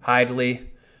Hidley.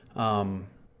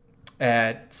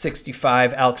 At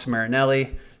 65, Alex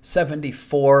Marinelli.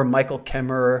 74, Michael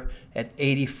Kemmerer. At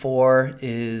 84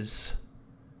 is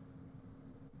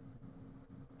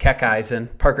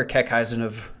Parker Keckeisen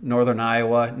of Northern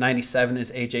Iowa. 97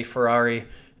 is AJ Ferrari.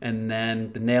 And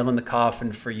then the nail in the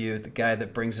coffin for you, the guy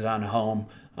that brings it on home,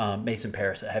 Mason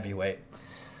Parris at heavyweight.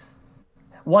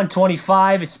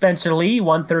 125 is Spencer Lee.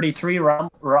 133,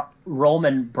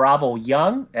 Roman Bravo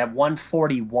Young. At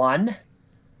 141,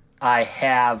 I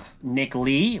have Nick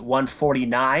Lee.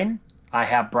 149, I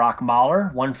have Brock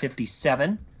Mahler.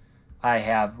 157, I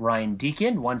have Ryan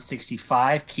Deacon.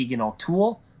 165, Keegan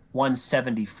O'Toole.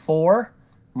 174,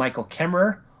 Michael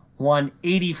Kemmerer.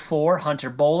 184,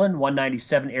 Hunter Boland.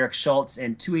 197, Eric Schultz.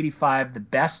 And 285, the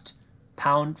best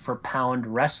pound-for-pound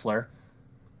wrestler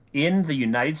in the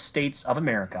United States of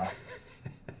America,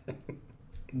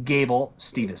 Gable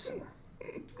Steveson.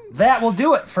 That will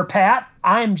do it for Pat.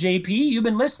 I'm JP. You've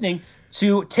been listening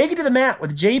to Take It to the Mat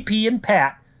with JP and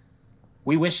Pat.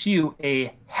 We wish you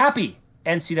a happy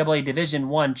NCAA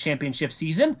Division I championship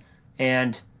season,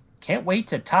 and can't wait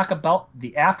to talk about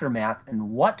the aftermath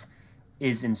and what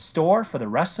is in store for the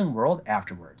wrestling world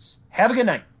afterwards. Have a good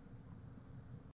night.